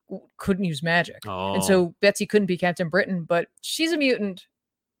in. Couldn't use magic. Oh. And so Betsy couldn't be Captain Britain, but she's a mutant.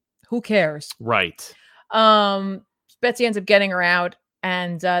 Who cares? Right. Betsy ends up getting her out,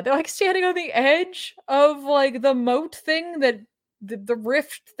 and they're like standing on the edge of like the moat thing that the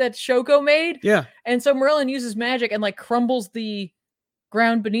rift that Shogo made. Yeah. And so Merlin uses magic and like crumbles the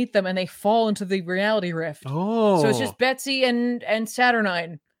ground beneath them, and they fall into the reality rift. Oh. So it's just Betsy and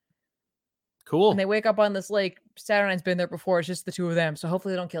Saturnine. Cool. And they wake up on this lake. Saturnine's been there before. It's just the two of them. So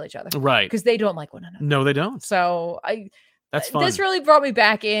hopefully they don't kill each other. Right. Because they don't like one another. No, they don't. So that's fun. This really brought me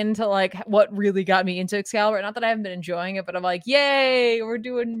back into like what really got me into Excalibur. Not that I haven't been enjoying it, but I'm like, yay, we're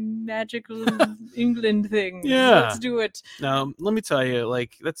doing magical England things. Yeah. Let's do it. Now, let me tell you,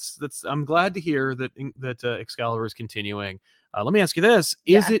 like that's I'm glad to hear that Excalibur is continuing. Let me ask you this: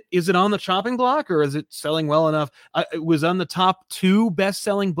 is it on the chopping block, or is it selling well enough? It was on the top 2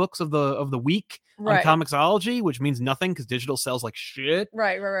 best-selling books of the week on Comixology, which means nothing because digital sells like shit.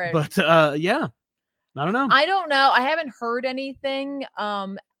 Right. But yeah, I don't know. I don't know. I haven't heard anything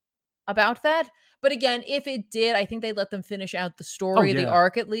about that. But again, if it did, I think they let them finish out the story, the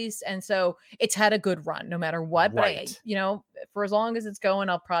arc at least. And so it's had a good run no matter what. But, for as long as it's going,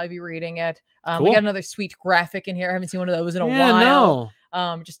 I'll probably be reading it. Cool. We got another sweet graphic in here. I haven't seen one of those in a while.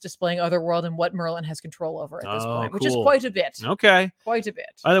 No. Just displaying Otherworld and what Merlin has control over at this point, which is quite a bit. Okay. Quite a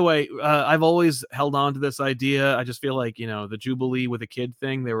bit. By the way, I've always held on to this idea. I just feel like, the Jubilee with a kid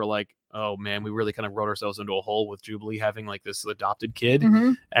thing, they were like, oh man, we really kind of wrote ourselves into a hole with Jubilee having like this adopted kid.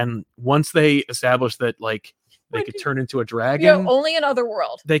 Mm-hmm. And once they established that like they could turn into a dragon, only in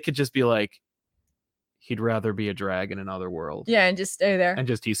Otherworld, they could just be like, he'd rather be a dragon in Otherworld. Yeah, and just stay there. And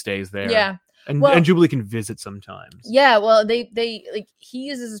just he stays there. Yeah. And Jubilee can visit sometimes. Yeah, well, they like he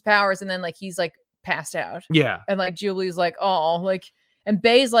uses his powers and then like he's like passed out. Yeah. And like Jubilee's like, oh, like, and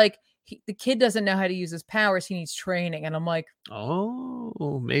Bay's like, the kid doesn't know how to use his powers. He needs training. And I'm like,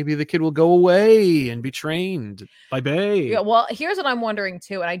 oh, maybe the kid will go away and be trained by Bay. Yeah, well, here's what I'm wondering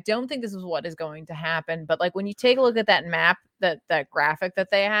too. And I don't think this is what is going to happen. But like when you take a look at that map, that graphic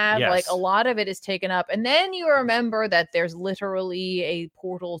that they have, like a lot of it is taken up. And then you remember that there's literally a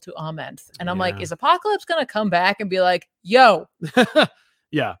portal to Amenth. And I'm like, is Apocalypse going to come back and be like, yo?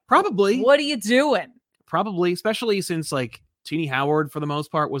 Yeah, probably. What are you doing? Probably, especially since like Teenie Howard, for the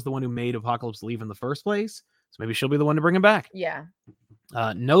most part, was the one who made Apocalypse leave in the first place. So maybe she'll be the one to bring him back. Yeah.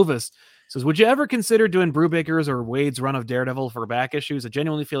 Novus says, would you ever consider doing Brubaker's or Wade's run of Daredevil for back issues? I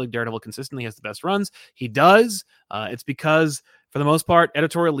genuinely feel like Daredevil consistently has the best runs. He does. It's because, for the most part,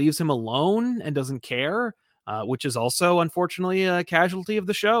 editorial leaves him alone and doesn't care, which is also, unfortunately, a casualty of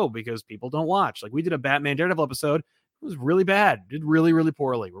the show because people don't watch. Like, we did a Batman Daredevil episode. It was really bad. Did really, really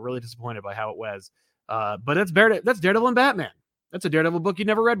poorly. We're really disappointed by how it was. But that's Daredevil and Batman. That's a Daredevil book you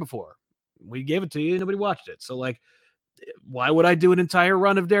never read before. We gave it to you. Nobody watched it. So like, why would I do an entire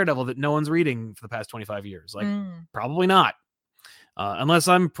run of Daredevil that no one's reading for the past 25 years? Like, probably not. Unless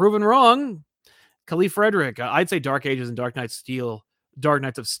I'm proven wrong. Khalif Frederick, I'd say Dark Ages and Dark Knights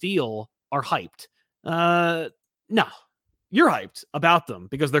of Steel are hyped. No, you're hyped about them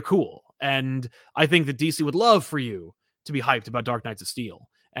because they're cool. And I think that DC would love for you to be hyped about Dark Knights of Steel.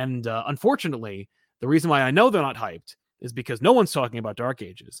 And unfortunately, the reason why I know they're not hyped is because no one's talking about Dark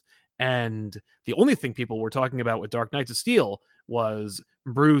Ages. And the only thing people were talking about with Dark Knights of Steel was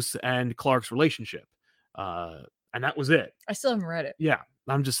Bruce and Clark's relationship. And that was it. I still haven't read it. Yeah.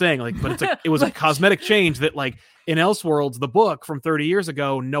 I'm just saying, like, but it was a cosmetic change that, like, in Elseworlds, the book from 30 years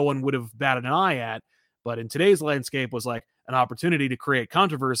ago, no one would have batted an eye at. But in today's landscape was like an opportunity to create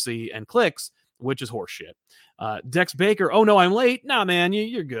controversy and clicks, which is horseshit. Dex Baker, oh no, I'm late. Nah, man,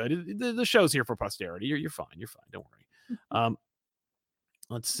 you're good. The show's here for posterity. You're fine. You're fine. Don't worry.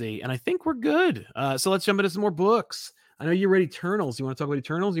 Let's see. And I think we're good. So let's jump into some more books. I know you read Eternals. You want to talk about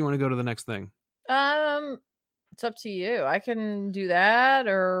Eternals? You want to go to the next thing? It's up to you. I can do that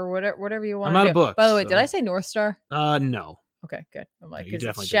or whatever you want. I'm out of books. By the way, did I say North Star? No. Okay, good. I'm like, you it's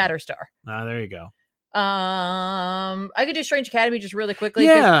definitely Shatterstar. There you go. I could do Strange Academy just really quickly.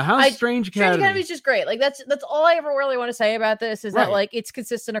 Yeah, how's Strange Academy? Strange Academy is just great. Like that's all I ever really want to say about this is that like it's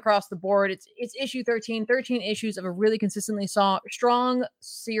consistent across the board. It's issue 13 issues of a really consistently strong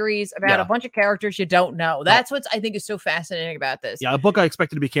series about a bunch of characters you don't know. That's what I think is so fascinating about this. Yeah, a book I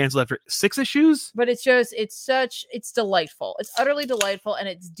expected to be canceled after 6 issues. But it's delightful. It's utterly delightful, and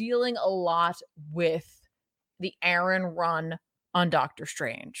it's dealing a lot with the Aaron run on Doctor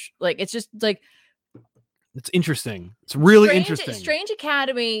Strange. Like it's just like it's interesting. It's really interesting. Strange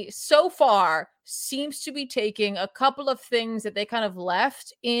Academy so far seems to be taking a couple of things that they kind of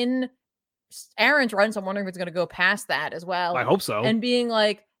left in Aaron's run. So I'm wondering if it's going to go past that as well. I hope so. And being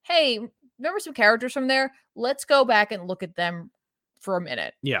like, hey, remember some characters from there? Let's go back and look at them for a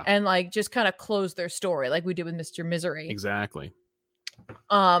minute. Yeah. And like just kind of close their story like we did with Mr. Misery. Exactly.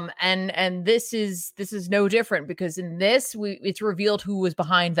 And this is no different because in this it's revealed who was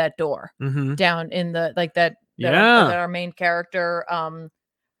behind that door down in the like that our main character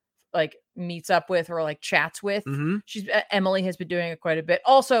like meets up with or like chats with. Emily has been doing it quite a bit.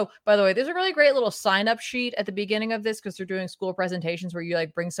 Also, by the way, there's a really great little sign-up sheet at the beginning of this because they're doing school presentations where you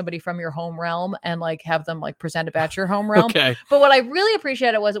like bring somebody from your home realm and like have them like present about your home realm. Okay. But what I really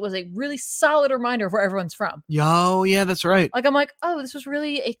appreciated was it was a really solid reminder of where everyone's from. Oh, yeah, that's right. Like I'm like, oh, this was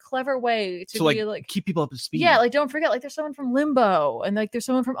really a clever way to be like keep people up to speed. Yeah, like don't forget, like there's someone from Limbo and like there's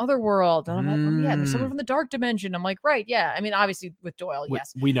someone from Otherworld. And I'm like, oh, yeah, there's someone from the Dark Dimension. I'm like, right, yeah. I mean, obviously with Doyle,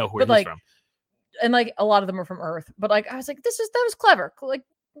 yes. We know where he's from. And like a lot of them are from Earth, but like I was like, that was clever. Like,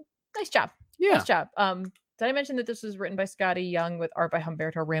 nice job. Yeah, nice job. Did I mention that this was written by Scotty Young with art by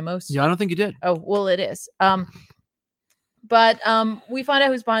Humberto Ramos? Yeah, I don't think you did. Oh, well, it is. But we find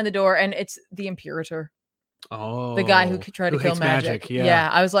out who's behind the door, and it's the Imperator. Oh, the guy who tried to kill Magic. Yeah,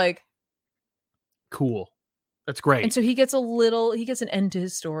 I was like, cool. That's great. And so he gets an end to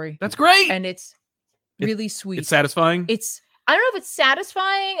his story. That's great, and it's really sweet. It's satisfying. I don't know if it's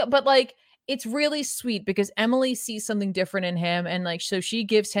satisfying, but like. It's really sweet because Emily sees something different in him. And like, so she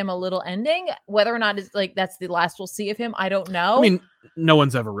gives him a little ending, whether or not it's like, that's the last we'll see of him. I don't know. I mean, no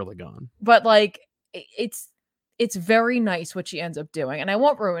one's ever really gone, but like, it's very nice what she ends up doing. And I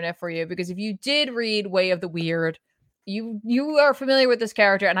won't ruin it for you because if you did read Way of the Weird, you are familiar with this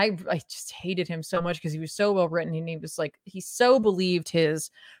character. And I just hated him so much because he was so well written. And he was like, he so believed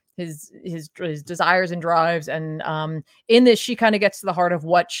his desires and drives, and in this she kind of gets to the heart of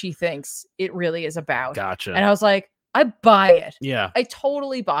what she thinks it really is about. Gotcha. And I was like, I buy it. Yeah, I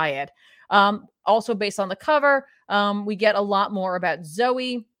totally buy it. Also based on the cover, we get a lot more about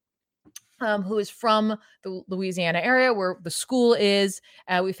Zoe, who is from the Louisiana area where the school is.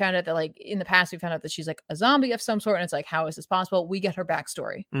 We found out that like in the past we found out that she's like a zombie of some sort, and it's like, how is this possible? We get her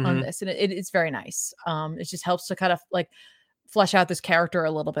backstory on this, and it's very nice. It just helps to kind of like flesh out this character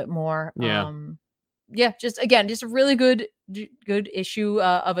a little bit more. Just a really good issue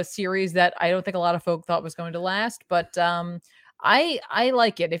of a series that I don't think a lot of folk thought was going to last, but I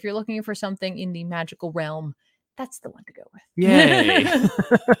like it. If you're looking for something in the magical realm, that's the one to go with. Yay.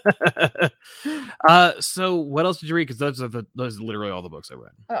 So what else did you read? Because those are literally all the books I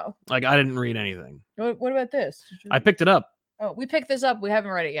read. Oh, like I didn't read anything. What about this? I picked it up. Oh, we picked this up. We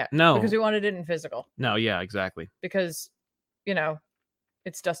haven't read it yet. No, because we wanted it in physical. No, yeah, exactly. Because you know,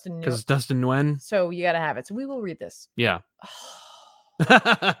 it's Dustin. Because it's Dustin Nguyen. So you got to have it. So we will read this. Yeah. Sorry,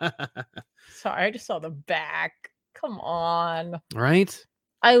 I just saw the back. Come on. Right?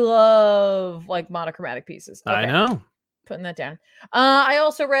 I love like monochromatic pieces. Okay. I know. Putting that down. I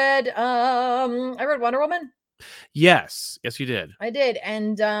also read Wonder Woman. Yes, you did. I did.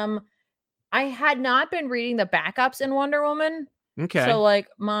 And I had not been reading the backups in Wonder Woman. Okay. So like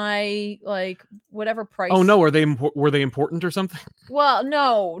my whatever price. Oh no, were they important or something? Well,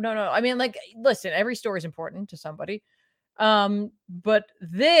 no. I mean, like, listen, every story is important to somebody. But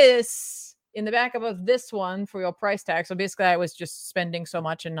this in the backup of this one for your price tag. So basically, I was just spending so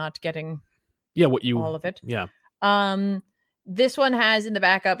much and not getting. Yeah, all of it. Yeah. This one has in the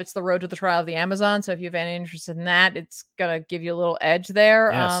backup, it's the Road to the Trial of the Amazon. So if you have any interest in that, it's gonna give you a little edge there.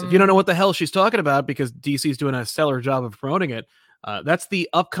 Yes. If you don't know what the hell she's talking about, because DC's doing a stellar job of promoting it, that's the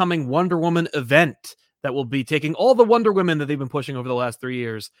upcoming Wonder Woman event that will be taking all the Wonder Women that they've been pushing over the last 3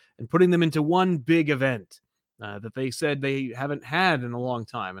 years and putting them into one big event that they said they haven't had in a long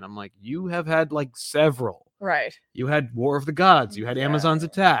time. And I'm like, you have had like several. Right. You had War of the Gods. You had Amazon's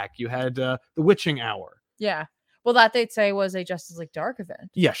Attack. You had The Witching Hour. Yeah. Well, that they'd say was a Justice League Dark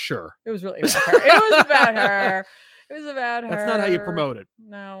event. Yeah, sure. It was really about her. It was about her. It was about her. That's not how you promote it.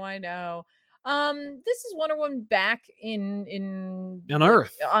 No, I know. This is Wonder Woman back in On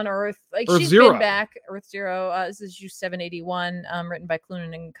Earth. On Earth. Like Earth she's Zero. been back. Earth Zero. This is issue 781, written by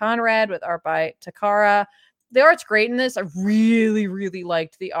Clunan and Conrad with art by Takara. The art's great in this. I really, really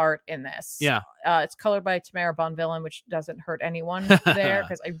liked the art in this. Yeah. It's colored by Tamara Bonvillain, which doesn't hurt anyone there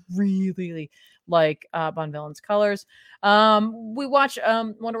because I really like Bonvillain's colors. We watch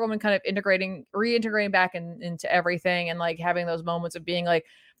Wonder Woman kind of reintegrating back into everything and like having those moments of being like,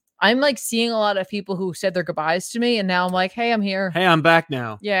 I'm like seeing a lot of people who said their goodbyes to me, and now I'm like, hey, I'm here. Hey, I'm back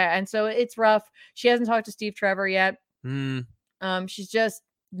now. Yeah, and so it's rough. She hasn't talked to Steve Trevor yet. She's just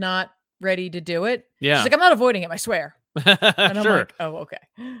not ready to do it. Yeah. She's like, I'm not avoiding him, I swear. And I'm Sure. like, oh, okay.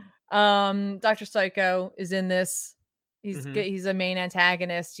 Dr. Psycho is in this. He's a main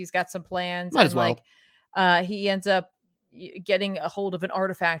antagonist. He's got some plans. Might as well. Like, he ends up getting a hold of an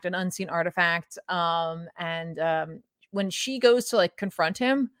unseen artifact. When she goes to like confront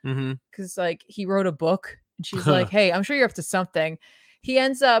him, because like he wrote a book, and she's like, hey, I'm sure you're up to something. He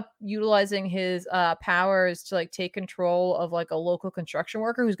ends up utilizing his powers to like take control of like a local construction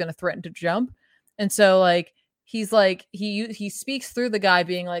worker who's going to threaten to jump. And so like he's like he speaks through the guy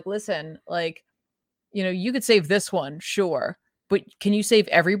being like, listen, like, you know, you could save this one, sure, but can you save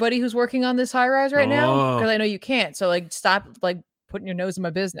everybody who's working on this high rise right now? Because I know you can't. So like stop like putting your nose in my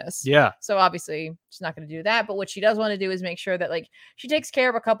business. Yeah. So obviously she's not going to do that. But what she does want to do is make sure that like she takes care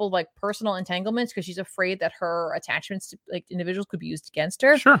of a couple of like personal entanglements because she's afraid that her attachments to like individuals could be used against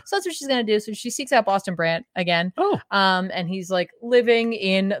her. Sure. So that's what she's going to do. So she seeks out Boston Brant again. Oh. And he's like living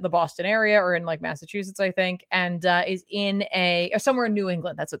in the Boston area or in like Massachusetts, I think, and is in or somewhere in New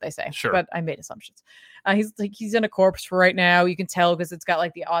England. That's what they say. Sure. But I made assumptions. He's in a corpse for right now. You can tell because it's got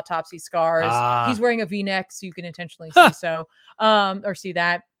like the autopsy scars. He's wearing a V-neck, so you can intentionally see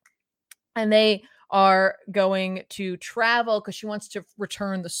that. And they are going to travel because she wants to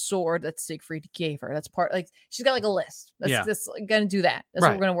return the sword that Siegfried gave her. That's part, like, she's got like a list. That's gonna do that. That's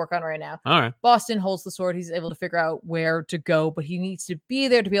what we're gonna work on right now. All right. Boston holds the sword. He's able to figure out where to go, but he needs to be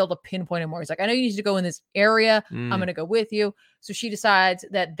there to be able to pinpoint him more. He's like, I know you need to go in this area. I'm gonna go with you. So she decides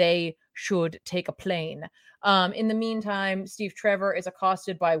that they should take a plane. In the meantime, Steve Trevor is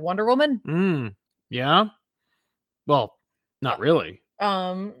accosted by Wonder Woman. Yeah. Well, not really.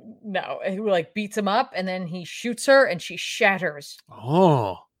 No, who like beats him up and then he shoots her and she shatters.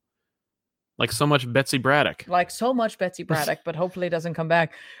 Oh, like so much Betsy Braddock. Like so much Betsy Braddock, but hopefully it doesn't come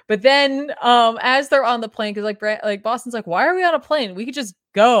back. But then, as they're on the plane, because like Boston's like, why are we on a plane? We could just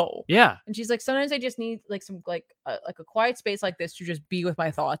go. Yeah. And she's like, sometimes I just need like some like a quiet space like this to just be with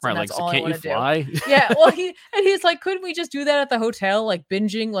my thoughts. Right. And that's Like, all so I want to do. Yeah. Well, he's like, couldn't we just do that at the hotel, like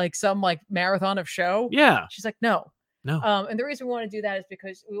binging like some like marathon of show? Yeah. She's like, no. No. And the reason we want to do that is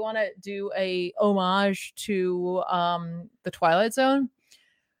because we want to do a homage to the Twilight Zone.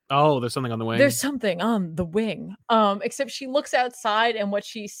 Oh, there's something on the wing. There's something on the wing. Except she looks outside and what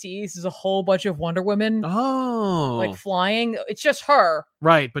she sees is a whole bunch of Wonder Women. Oh. Like flying. It's just her.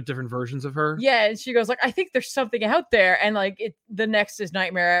 Right, but different versions of her. Yeah, and she goes like, I think there's something out there. And like the next is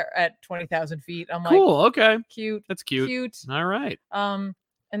Nightmare at 20,000 feet. I'm like, cool, okay. Cute. That's cute. Cute. All right. And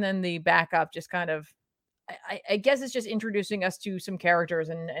then the backup just kind of I guess it's just introducing us to some characters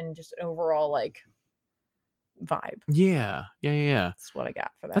and just an overall like vibe. Yeah. That's what I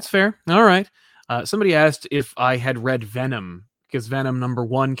got for that. That's fair. All right. Somebody asked if I had read Venom because Venom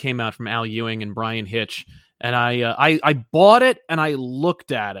 #1 came out from Al Ewing and Brian Hitch, and I bought it and I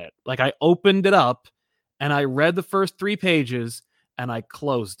looked at it. Like I opened it up and I read the first 3 pages and I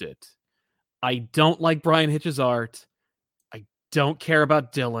closed it. I don't like Brian Hitch's art. I don't care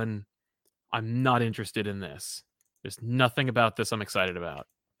about Dylan. I'm not interested in this. There's nothing about this I'm excited about.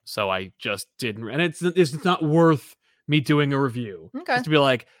 So I just didn't. And it's not worth me doing a review. Okay. Just to be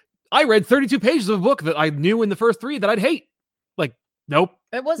like, I read 32 pages of a book that I knew in the first 3 that I'd hate. Like, nope.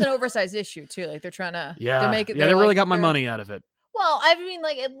 It was an oversized issue too. Like they're trying to make it. Yeah, they really got my money out of it. Well, I mean,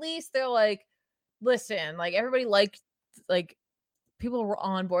 like at least they're like, listen, like everybody liked, like people were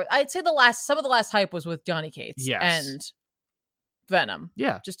on board. I'd say some of the last hype was with Johnny Cates and Venom.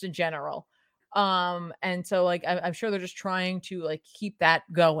 Yeah. Just in general. And so like I'm sure they're just trying to like keep that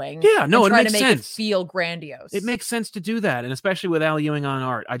going. Yeah, no, it makes to make sense. It feel grandiose. It makes sense to do that, and especially with Al Ewing on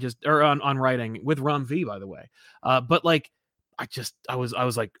art. On writing with Ron V, by the way. But like, I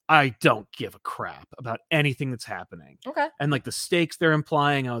was like, I don't give a crap about anything that's happening. Okay. And like the stakes they're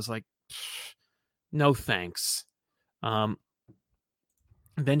implying, I was like, no thanks.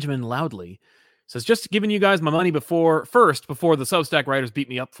 Benjamin Loudly says, just giving you guys my money before the Substack writers beat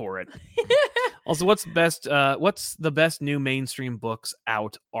me up for it. Also, what's the best new mainstream books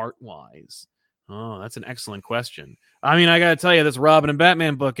out art-wise? Oh, that's an excellent question. I mean, I gotta tell you, this Robin and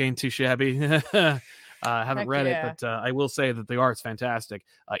Batman book ain't too shabby. I haven't read it, but I will say that the art's fantastic.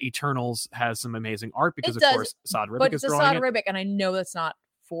 Eternals has some amazing art because, of course, Saad Ribic is drawing it. Ribic, and I know that's not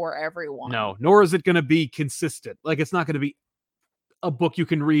for everyone. No, nor is it going to be consistent. Like, it's not going to be a book you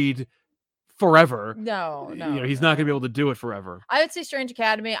can read forever. No, he's not going to be able to do it forever. I would say Strange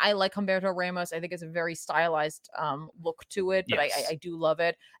Academy. I like Humberto Ramos. I think it's a very stylized look to it, but Yes. I do love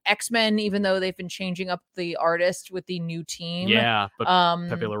it. X-Men, even though they've been changing up the artist with the new team. Yeah, but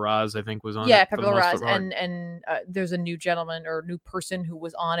Pepe Larraz, I think, was on it. Yeah, Pepe Larraz, and there's a new gentleman or new person who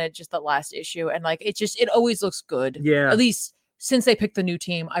was on it just the last issue, and like it always looks good. Yeah, at least since they picked the new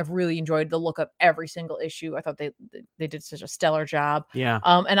team, I've really enjoyed the look of every single issue. I thought they did such a stellar job. Yeah.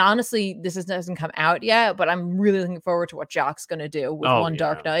 And honestly, this hasn't come out yet, but I'm really looking forward to what Jock's gonna do with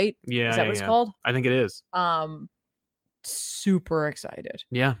Dark Knight. Yeah. Is that what it's called? I think it is. Super excited.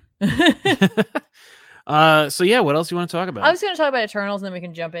 Yeah. So yeah, what else do you want to talk about? I was going to talk about Eternals, and then we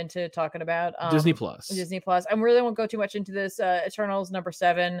can jump into talking about Disney Plus. I really won't go too much into this. Eternals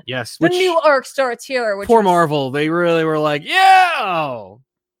 #7. Yes, the new arc starts here. Poor Marvel. They really were like, yeah.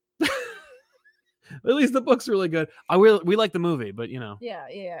 At least the book's really good. We like the movie, but yeah.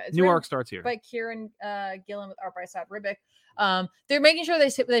 It's new arc starts here by Kieran Gillen with art by Saad Ribic. They're making sure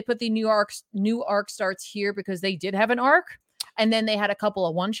they put the new arc starts here because they did have an arc, and then they had a couple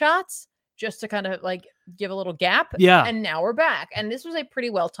of one shots just to kind of like give a little gap. Yeah. And now we're back. And this was a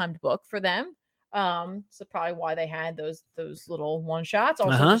pretty well-timed book for them. So probably why they had those little one shots.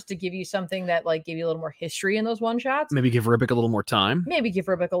 Also just to give you something that like gave you a little more history in those one shots. Maybe give Ribic a little more time. I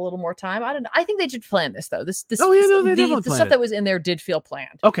don't know. I think they did plan this though. This the stuff that was in there did feel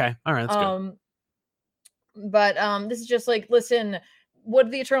planned. Okay. All right. That's good. But this is just like, listen, what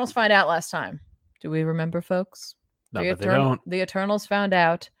did the Eternals find out last time? Do we remember, folks? No, but they don't. The Eternals found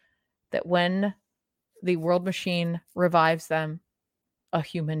out that when the world machine revives them, a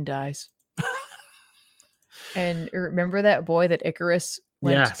human dies. And remember that boy that Icarus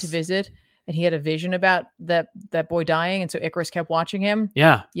went to visit, and he had a vision about that boy dying, and so Icarus kept watching him?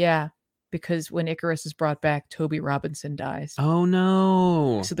 Yeah. Because when Icarus is brought back, Toby Robinson dies. Oh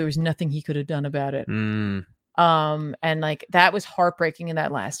no. So there was nothing he could have done about it. And like that was heartbreaking in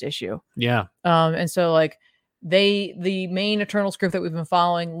that last issue. Yeah. And so like the main Eternals group that we've been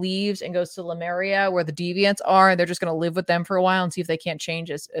following leaves and goes to Lemuria, where the Deviants are, and they're just going to live with them for a while and see if they can't change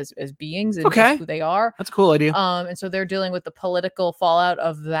as beings and who they are. That's a cool idea. And so they're dealing with the political fallout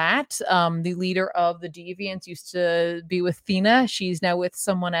of that. The leader of the Deviants used to be with Thena. She's now with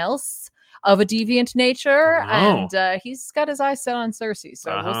someone else of a deviant nature, and he's got his eyes set on Cersei.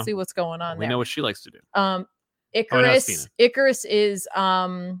 So we'll see what's going on. We know what she likes to do. Icarus is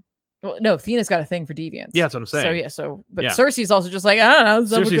well, no, Thena's got a thing for deviants. Yeah, that's what I'm saying. But Cersei's also just like, I don't know,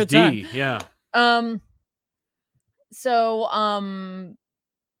 let's have a good time. Yeah.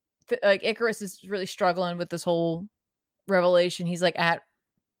 Like Icarus is really struggling with this whole revelation. He's like at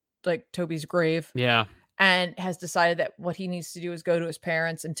like Toby's grave. Yeah. And has decided that what he needs to do is go to his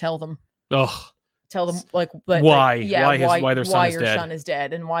parents and tell them. Tell them why your son is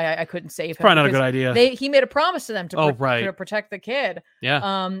dead and why I couldn't save him. Probably not a good idea. He made a promise to them to protect the kid.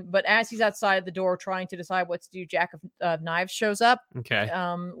 Yeah. But as he's outside the door trying to decide what to do, Jack of Knives shows up. Okay.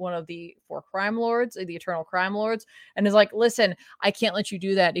 One of the 4 crime lords, the eternal crime lords, and is like, "Listen, I can't let you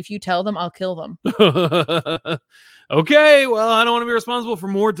do that. If you tell them, I'll kill them." Okay. Well, I don't want to be responsible for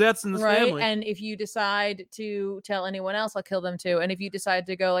more deaths in this family. And if you decide to tell anyone else, I'll kill them too. And if you decide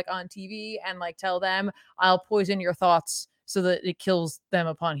to go like on TV and like tell them, I'll poison your thoughts so that it kills them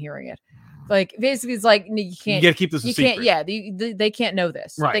upon hearing it. Like basically, it's like you can't. You gotta keep this a secret. They can't know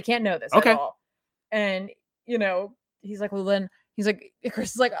this. Right. They can't know this at all. And he's like, well, then he's like,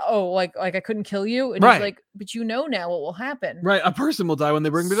 Chris is like, oh, like I couldn't kill you, and he's like, but now what will happen? Right, a person will die when they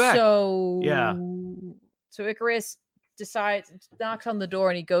bring me back. So yeah. So Icarus knocks on the door,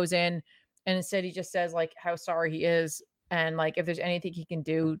 and he goes in, and instead he just says like how sorry he is, and like if there's anything he can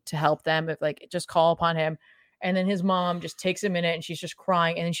do to help them, if like just call upon him. And then his mom just takes a minute, and she's just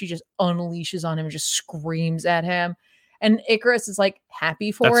crying, and then she just unleashes on him and just screams at him. And Icarus is like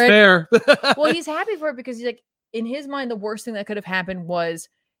happy for it. Fair. Well, he's happy for it because he's like, in his mind, the worst thing that could have happened was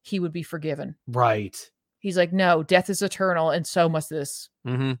he would be forgiven. Right. He's like, no, death is eternal, and so must this.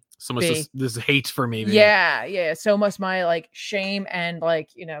 Mm-hmm. So much this hate for me. Man. Yeah. So must my like shame and like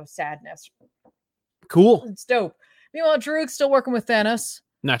sadness. Cool. It's dope. Meanwhile, Druig's still working with Thanos.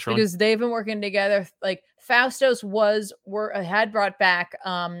 Naturally, because they've been working together. Like Faustos had brought back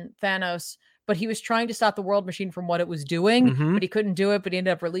Thanos but he was trying to stop the world machine from what it was doing, Mhm. but he couldn't do it, but he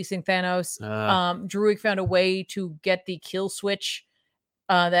ended up releasing Thanos. Druig found a way to get the kill switch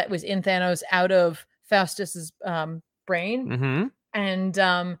that was in Thanos out of Faustus's brain. Mm-hmm.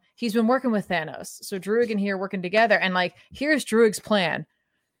 And he's been working with Thanos. So Druig and he are working together. And like, here's Druig's plan.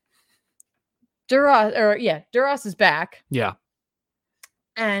 Duras is back. Yeah.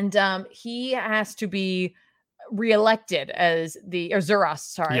 And he has to be reelected as Zuras,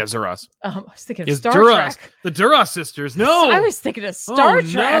 sorry. Yeah, Zuras. I was thinking of Star Duras. Trek. The Duras sisters. No. I was thinking of Star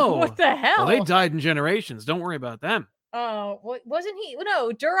Trek. No. What the hell? Well, they died in generations. Don't worry about them. Oh, wasn't he?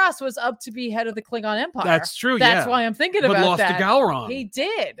 No, Duras was up to be head of the Klingon Empire. That's true. That's why I'm thinking but about lost that. to Gowron. He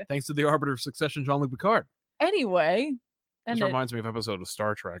did. Thanks to the Arbiter of Succession, Jean-Luc Picard. Anyway. This reminds me of an episode of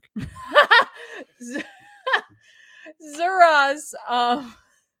Star Trek. Zuras.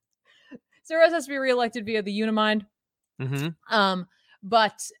 Zuras has to be reelected via the Unimind. Mm-hmm.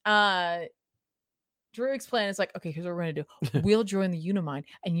 But Druig's plan is like, okay, here's what we're gonna do. We'll join the Unimind,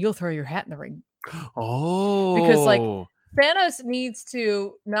 and you'll throw your hat in the ring. Oh, because like Thanos needs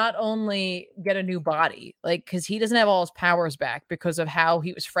to not only get a new body, like because he doesn't have all his powers back because of how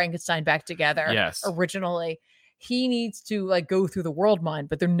he was Frankenstein back together. Yes. Originally, he needs to like go through the world mind,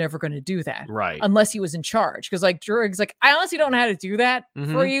 but they're never going to do that, right? Unless he was in charge. Because like Druig's like, I honestly don't know how to do that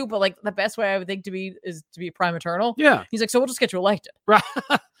for you, but like the best way I would think is to be Prime Eternal. Yeah. He's like, so we'll just get you elected, right?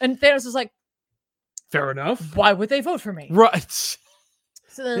 And Thanos is like, fair enough. Why would they vote for me? Right.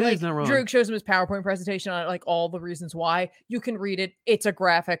 So then, like, Druig shows him his PowerPoint presentation on like all the reasons why. You can read it. It's a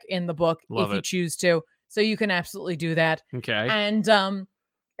graphic in the book if you choose to. So you can absolutely do that. Okay. And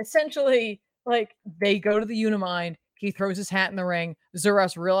essentially, like, they go to the Unimind. He throws his hat in the ring.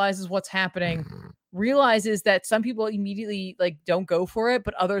 Zuras realizes what's happening. Realizes that some people immediately like don't go for it,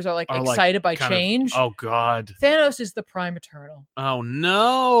 but others are like excited by change. Oh God. Thanos is the Prime Eternal. Oh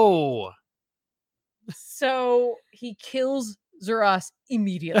no. So he kills Zuras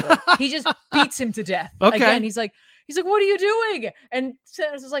immediately. He just beats him to death. Okay. Again, he's like, what are you doing? And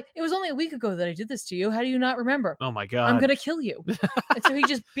Thanos is like, it was only a week ago that I did this to you. How do you not remember? Oh my God. I'm gonna kill you. And so he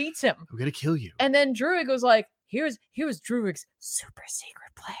just beats him. I'm gonna kill you. And then Druig goes like, here's Druig's super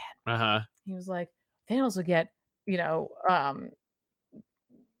secret plan. Uh-huh. He was like, Thanos will get,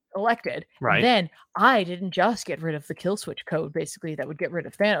 elected. Right. Then I didn't just get rid of the kill switch code, basically, that would get rid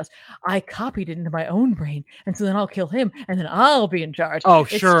of Thanos. I copied it into my own brain. And so then I'll kill him and then I'll be in charge. Oh,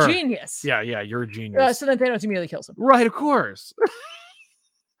 it's sure. Genius. Yeah, you're a genius. So then Thanos immediately kills him. Right, of course.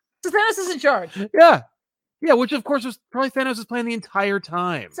 So Thanos is in charge. Yeah. Yeah, which of course was probably Thanos' plan the entire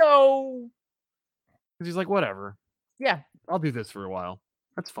time. So because he's like, whatever. Yeah. I'll do this for a while.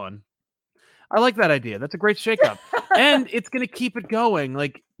 That's fun. I like that idea. That's a great shakeup. And it's going to keep it going.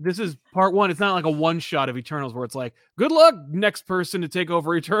 Like, this is part one. It's not like a one shot of Eternals where it's like, good luck, next person to take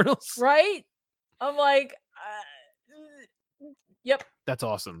over Eternals. Right? I'm like, yep. That's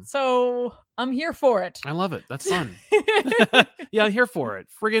awesome. So I'm here for it. I love it. That's fun. Yeah, I'm here for it.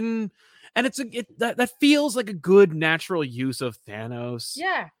 Friggin'. And that feels like a good natural use of Thanos.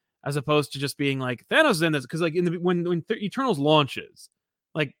 Yeah. As opposed to just being like, Thanos is in this. Because like when Eternals launches,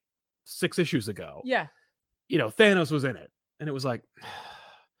 like 6 issues ago. Yeah. Thanos was in it. And it was like,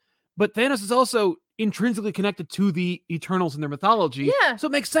 but Thanos is also intrinsically connected to the Eternals and their mythology. Yeah. So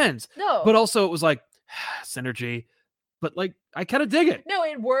it makes sense. No. But also it was like, synergy. But like, I kind of dig it. No,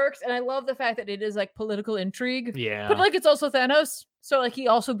 it works. And I love the fact that it is like political intrigue. Yeah. But like, it's also Thanos. So like, he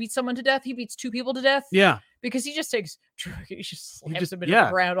also beats someone to death. He beats 2 people to death. Yeah. Because he just takes, he just slams him into the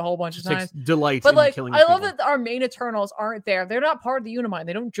ground a whole bunch of times. Delight but in like, killing I love people. that our main Eternals aren't there. They're not part of the Unimind.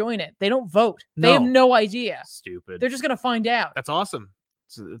 They don't join it. They don't vote. They have no idea. Stupid. They're just gonna find out. That's awesome.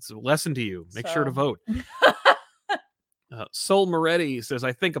 It's a lesson to you. Make sure to vote. Sol Moretti says,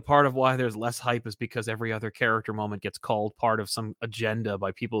 I think a part of why there's less hype is because every other character moment gets called part of some agenda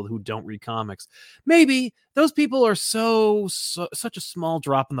by people who don't read comics. Maybe those people are such a small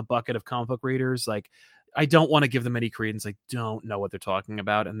drop in the bucket of comic book readers. Like, I don't want to give them any credence. I don't know what they're talking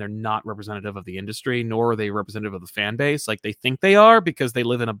about, and they're not representative of the industry, nor are they representative of the fan base. Like, they think they are because they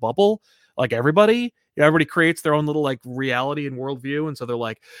live in a bubble, like everybody. Everybody creates their own little like reality and worldview, and so they're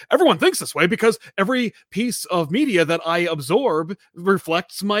like, everyone thinks this way because every piece of media that I absorb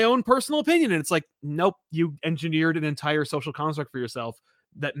reflects my own personal opinion. And it's like, nope, you engineered an entire social construct for yourself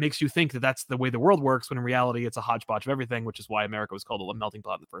that makes you think that that's the way the world works, when in reality it's a hodgepodge of everything, which is why America was called a melting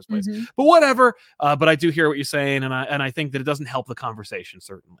pot in the first place. But whatever. But I do hear what you're saying, and I think that it doesn't help the conversation,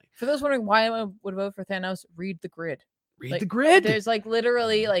 certainly. For those wondering why I would vote for Thanos, read the grid. Read the grid. There's like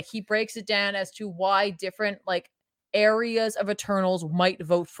literally like he breaks it down as to why different like areas of Eternals might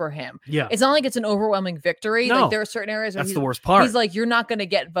vote for him. Yeah. It's not like it's an overwhelming victory. No. Like there are certain areas where That's the worst part. He's like, you're not going to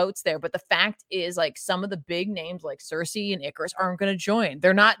get votes there. But the fact is, like, some of the big names like Cersei and Icarus aren't going to join.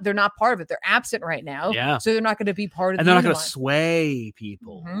 They're not part of it. They're absent right now. Yeah. So they're not going to be part of and the they're not going line. to sway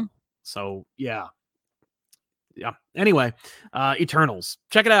people. Mhm. So yeah. Anyway, Eternals.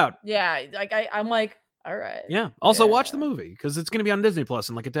 Check it out. Yeah. Like I'm like, all right. Yeah. Also watch the movie because it's going to be on Disney Plus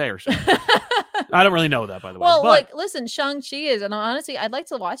in like a day or so. I don't really know that, by the way. Well, but... like, listen, Shang-Chi is, and honestly, I'd like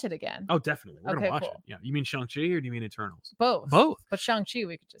to watch it again. Oh, definitely. We're going to watch cool. it. Yeah. You mean Shang-Chi or do you mean Eternals? Both. Both. But Shang-Chi,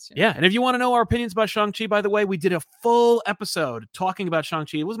 we could just... Yeah. And if you want to know our opinions about Shang-Chi, by the way, we did a full episode talking about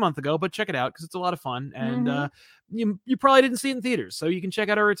Shang-Chi. It was a month ago, but check it out because it's a lot of fun. And you probably didn't see it in theaters, so you can check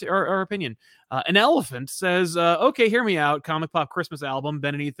out our opinion. An Elephant says, okay, hear me out. Comic Pop Christmas album,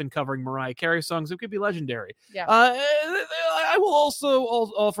 Ben and Ethan covering Mariah Carey songs. It could be legendary. Yeah. I will also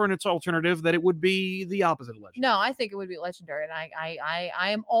offer an alternative that it would be the opposite of legendary. No, I think it would be legendary, and I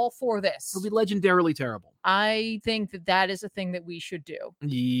am all for this. It would be legendarily terrible. I think that is a thing that we should do.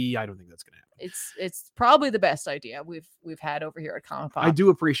 Yeah, I don't think that's going to happen. It's probably the best idea we've had over here at Comic Pop. I do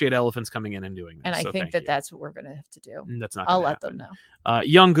appreciate Elephants coming in and doing this. And I so think that's what we're going to have to do. That's not. I'll let them know.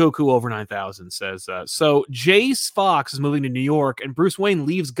 Young Goku over 9000 says, so Jace Fox is moving to New York and Bruce Wayne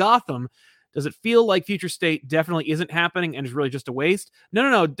leaves Gotham. Does it feel like Future State definitely isn't happening and is really just a waste?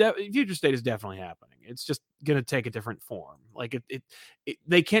 No. Future State is definitely happening. It's just going to take a different form. Like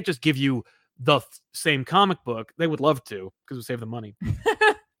they can't just give you the same comic book. They would love to because it would save them money.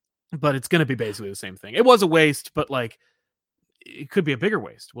 But it's going to be basically the same thing. It was a waste, but like it could be a bigger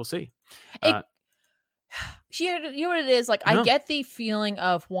waste. We'll see. You know what it is? Like, I get the feeling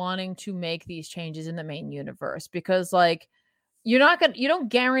of wanting to make these changes in the main universe because, like, you don't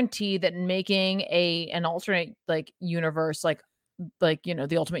guarantee that making an alternate like universe, like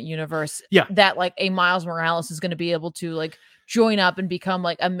the Ultimate Universe, that like a Miles Morales is going to be able to like join up and become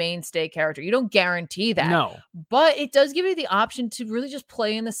like a mainstay character. You don't guarantee that. No. But it does give you the option to really just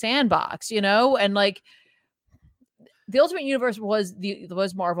play in the sandbox, and like the Ultimate Universe was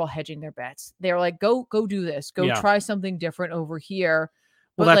Marvel hedging their bets. They were like, go do this, try something different over here.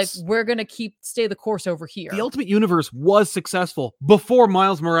 But like we're gonna stay the course over here. The Ultimate Universe was successful before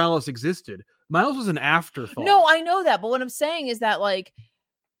Miles Morales existed. Miles was an afterthought. No, I know that, but what I'm saying is that like,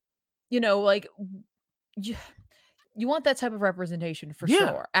 like you want that type of representation for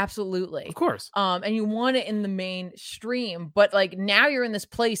sure. Absolutely. Of course. And you want it in the mainstream, but like now you're in this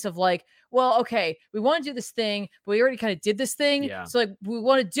place of like, well, okay, we want to do this thing, but we already kind of did this thing. Yeah. So like we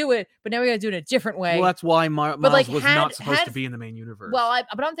want to do it, but now we got to do it in a different way. Well, that's why Miles was not supposed to be in the main universe. Well,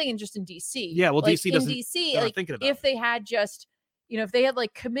 but I'm thinking just in DC. Yeah, well, like, DC doesn't. In DC, like if they had just, if they had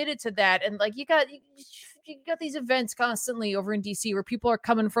like committed to that, and like you got these events constantly over in DC where people are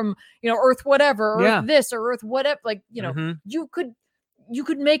coming from, Earth whatever, or Earth this or Earth whatever, like, you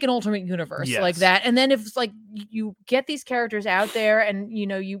could make an alternate universe like that. And then if it's like you get these characters out there and,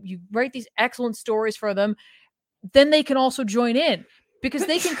 you write these excellent stories for them, then they can also join in because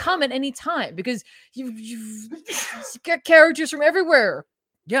they can come at any time because you've got characters from everywhere.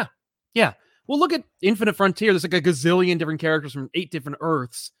 Yeah. Yeah. Well, look at Infinite Frontier. There's like a gazillion different characters from 8 different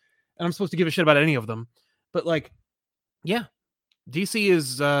Earths. And I'm supposed to give a shit about any of them. But like, yeah, DC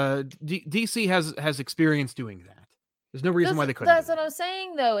has experience doing that. There's no reason why they couldn't. That's what I'm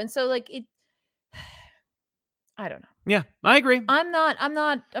saying, though. And so, like, I don't know. Yeah, I agree. I'm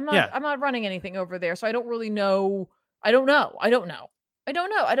not running anything over there, so I don't really know. I don't know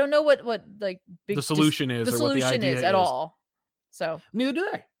what like the solution is. The solution is at all. So neither do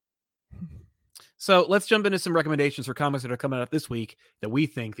they. So let's jump into some recommendations for comics that are coming out this week that we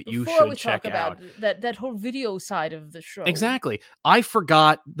think that you should check out. That whole video side of the show. Exactly. I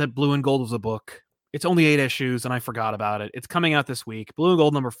forgot that Blue and Gold was a book. It's only 8 issues, and I forgot about it. It's coming out this week. Blue and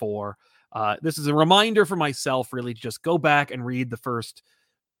Gold number 4. This is a reminder for myself, really, to just go back and read the first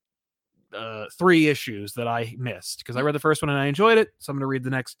 3 issues that I missed because I read the first one and I enjoyed it. So I'm going to read the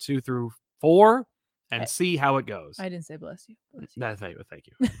next 2 through 4 and see how it goes. I didn't say bless you. Thank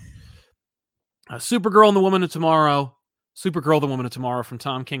you. Supergirl and the Woman of Tomorrow. Supergirl, the Woman of Tomorrow from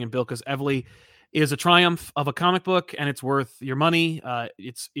Tom King and Bilquis Evely is a triumph of a comic book, and it's worth your money.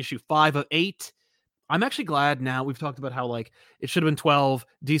 It's issue 5 of 8. I'm actually glad now. We've talked about how like it should have been 12.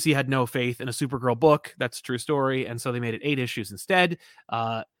 DC had no faith in a Supergirl book. That's a true story. And so they made it 8 issues instead.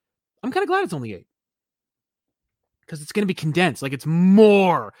 I'm kind of glad it's only 8. Because it's going to be condensed. Like it's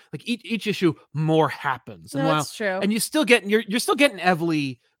more like each issue more happens. And that's true. And you're still getting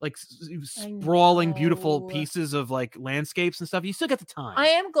Evely like sprawling beautiful pieces of like landscapes and stuff. You still get the time. I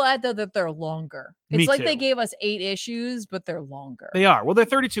am glad though that they're longer. It's Me like too. They gave us 8 issues, but they're longer. They are. Well, they're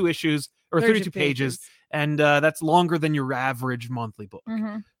 32 issues or 32 pages. and that's longer than your average monthly book.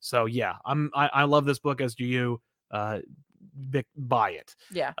 Mm-hmm. So yeah, I love this book, as do you. Buy it.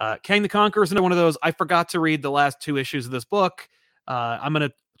 Yeah. Kang the Conqueror is another one of those. I forgot to read the last 2 issues of this book. I'm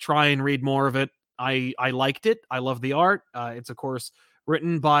gonna try and read more of it. I liked it. I love the art. It's of course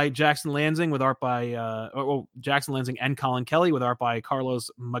written by Jackson Lansing with art by Jackson Lansing and Colin Kelly with art by Carlos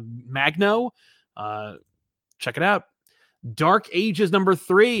Magno. Check it out. Dark Ages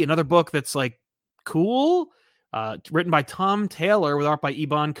 #3, another book that's like cool. Written by Tom Taylor with art by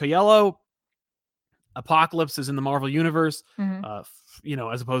Iban Coelho. Apocalypse is in the Marvel universe,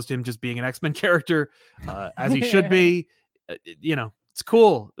 as opposed to him just being an X-Men character, as he should be. It's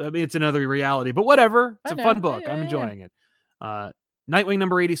cool. I mean, it's another reality, but whatever. It's a fun book. I'm enjoying it. Nightwing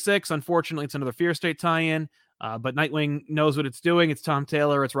 #86. Unfortunately, it's another Fear State tie-in, but Nightwing knows what it's doing. It's Tom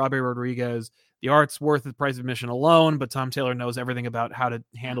Taylor. It's Robbie Rodriguez. The art's worth the price of admission alone, but Tom Taylor knows everything about how to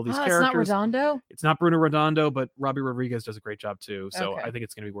handle these characters. It's not Redondo? It's not Bruno Redondo, but Robbie Rodriguez does a great job too. So I think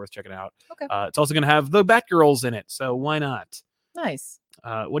it's going to be worth checking out. Okay. It's also going to have the Batgirls in it, so why not? Nice.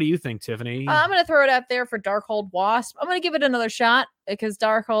 What do you think, Tiffany? I'm going to throw it out there for Darkhold Wasp. I'm going to give it another shot because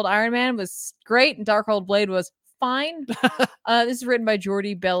Darkhold Iron Man was great and Darkhold Blade was fine. This is written by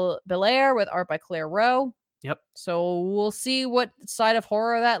Jordi Belair with art by Claire Rowe. Yep. So we'll see what side of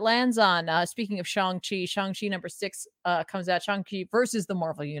horror that lands on. Speaking of Shang-Chi, Shang-Chi #6 comes out. Shang-Chi versus the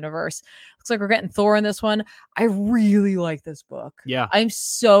Marvel Universe. Looks like we're getting Thor in this one. I really like this book. Yeah. I'm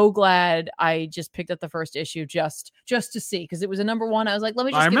so glad I just picked up the first issue just to see, because it was a #1. I was like, let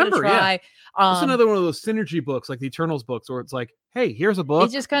me just give it a try. Yeah. It's another one of those synergy books, like the Eternals books, where it's like, hey, here's a book.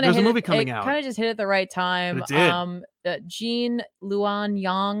 It just kind of there's a movie coming out. Kind of just hit at the right time. But it did. Jean Luan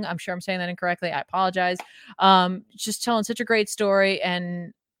Yang, I'm sure I'm saying that incorrectly. I apologize. Just telling such a great story,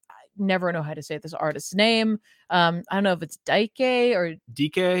 and I never know how to say this artist's name. I don't know if it's Daike or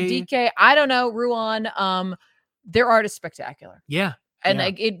DK. I don't know. Ruan. Their art is spectacular. Yeah. And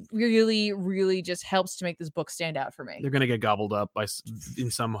it really, really just helps to make this book stand out for me. They're going to get gobbled up in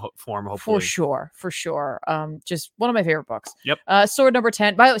some form, hopefully. For sure. Just one of my favorite books. Yep. Sword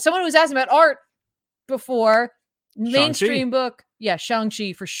 #10. By the way, someone who was asking about art before, mainstream Shang-Chi. book. Yeah,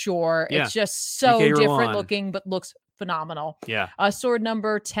 Shang-Chi for sure. Yeah. It's just so DK different Ruan. looking, but looks phenomenal. Yeah. Sword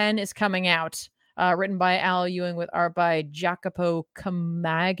 #10 is coming out. Written by Al Ewing with art by Jacopo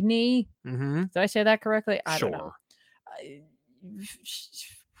Camagni. Mm-hmm. Did I say that correctly? I don't Sure. know.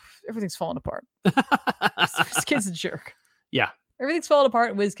 Everything's falling apart. WizKid's a jerk. Yeah. Everything's falling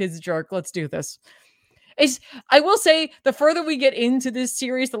apart. WizKid's a jerk. Let's do this. I will say, the further we get into this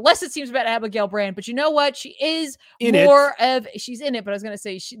series, the less it seems about Abigail Brand. But you know what? She is she's in it. But I was gonna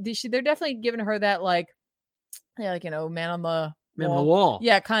say they're definitely giving her that man on the wall.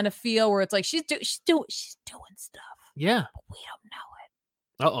 Yeah, kind of feel where it's like she's doing stuff. Yeah. But we don't know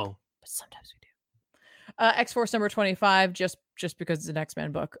it. Uh-oh. But sometimes we do. X-Force #25, just because it's an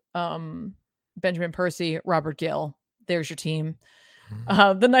X-Men book. Benjamin Percy, Robert Gill. There's your team.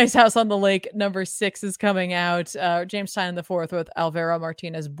 The Nice House on the Lake #6 is coming out. James Tynion IV with Alvaro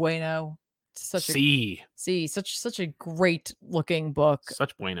Martinez Bueno. Such a great looking book.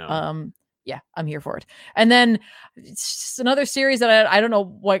 Such bueno. Yeah, I'm here for it. And then it's just another series that I don't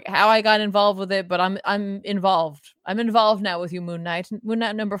know how I got involved with it, but I'm involved. I'm involved now with you, Moon Knight. Moon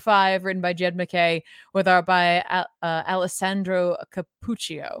Knight #5, written by Jed MacKay, with art by Alessandro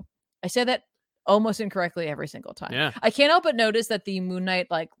Capuccio. I say that almost incorrectly every single time. Yeah. I can't help but notice that the Moon Knight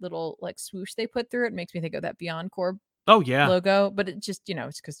little swoosh they put through it makes me think of that Beyond Corp logo, but it just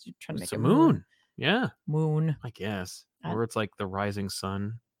it's because you're trying to make a moon. Yeah. Moon, I guess. Or it's like the rising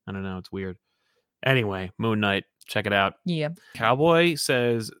sun. I don't know. It's weird. Anyway, Moon Knight. Check it out. Yeah. Cowboy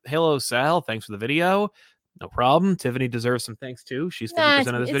says, hello, Sal. Thanks for the video. No problem. Tiffany deserves some thanks too. She's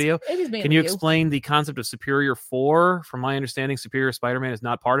 50% of this video. Can you explain the concept of Superior 4? From my understanding, Superior Spider-Man is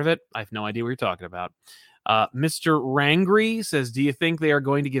not part of it. I have no idea what you're talking about. Mr. Rangry says, do you think they are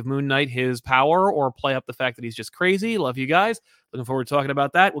going to give Moon Knight his power or play up the fact that he's just crazy? Love you guys. Looking forward to talking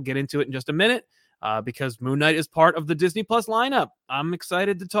about that. We'll get into it in just a minute. Because Moon Knight is part of the Disney Plus lineup. I'm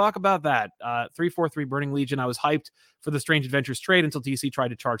excited to talk about that. 343 Burning Legion. I was hyped for the Strange Adventures trade until DC tried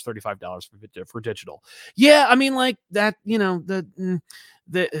to charge $35 for digital. Yeah, I mean, like that. The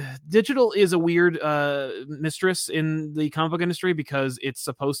digital is a weird mistress in the comic book industry because it's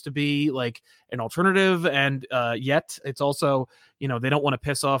supposed to be like an alternative, and yet it's also they don't want to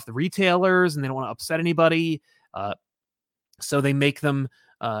piss off the retailers and they don't want to upset anybody. So they make them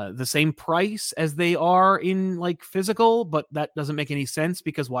the same price as they are in physical, but that doesn't make any sense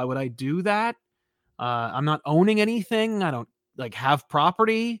because why would I do that? I'm not owning anything. I don't have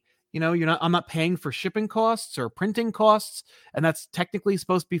property. I'm not paying for shipping costs or printing costs, and that's technically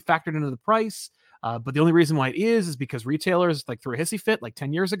supposed to be factored into the price. But the only reason why it is because retailers like threw a hissy fit like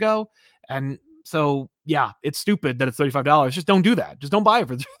 10 years ago. And so, yeah, it's stupid that it's $35. Just don't do that. Just don't buy it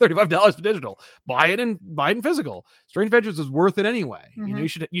for $35 for digital. Buy it in physical. Strange Adventures is worth it anyway. You know,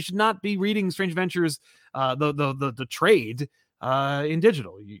 you should not be reading Strange Adventures, the trade in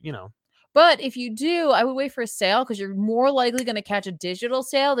digital. You know. But if you do, I would wait for a sale because you're more likely going to catch a digital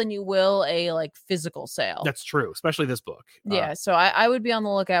sale than you will a like physical sale. That's true, especially this book. Yeah, so I would be on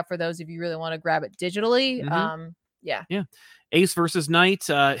the lookout for those if you really want to grab it digitally. Yeah. Ace versus Night.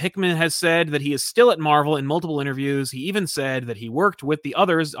 Hickman has said that he is still at Marvel in multiple interviews. He even said that he worked with the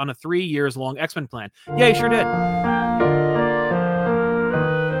others on a 3 years long X-Men plan. Yeah, he sure did.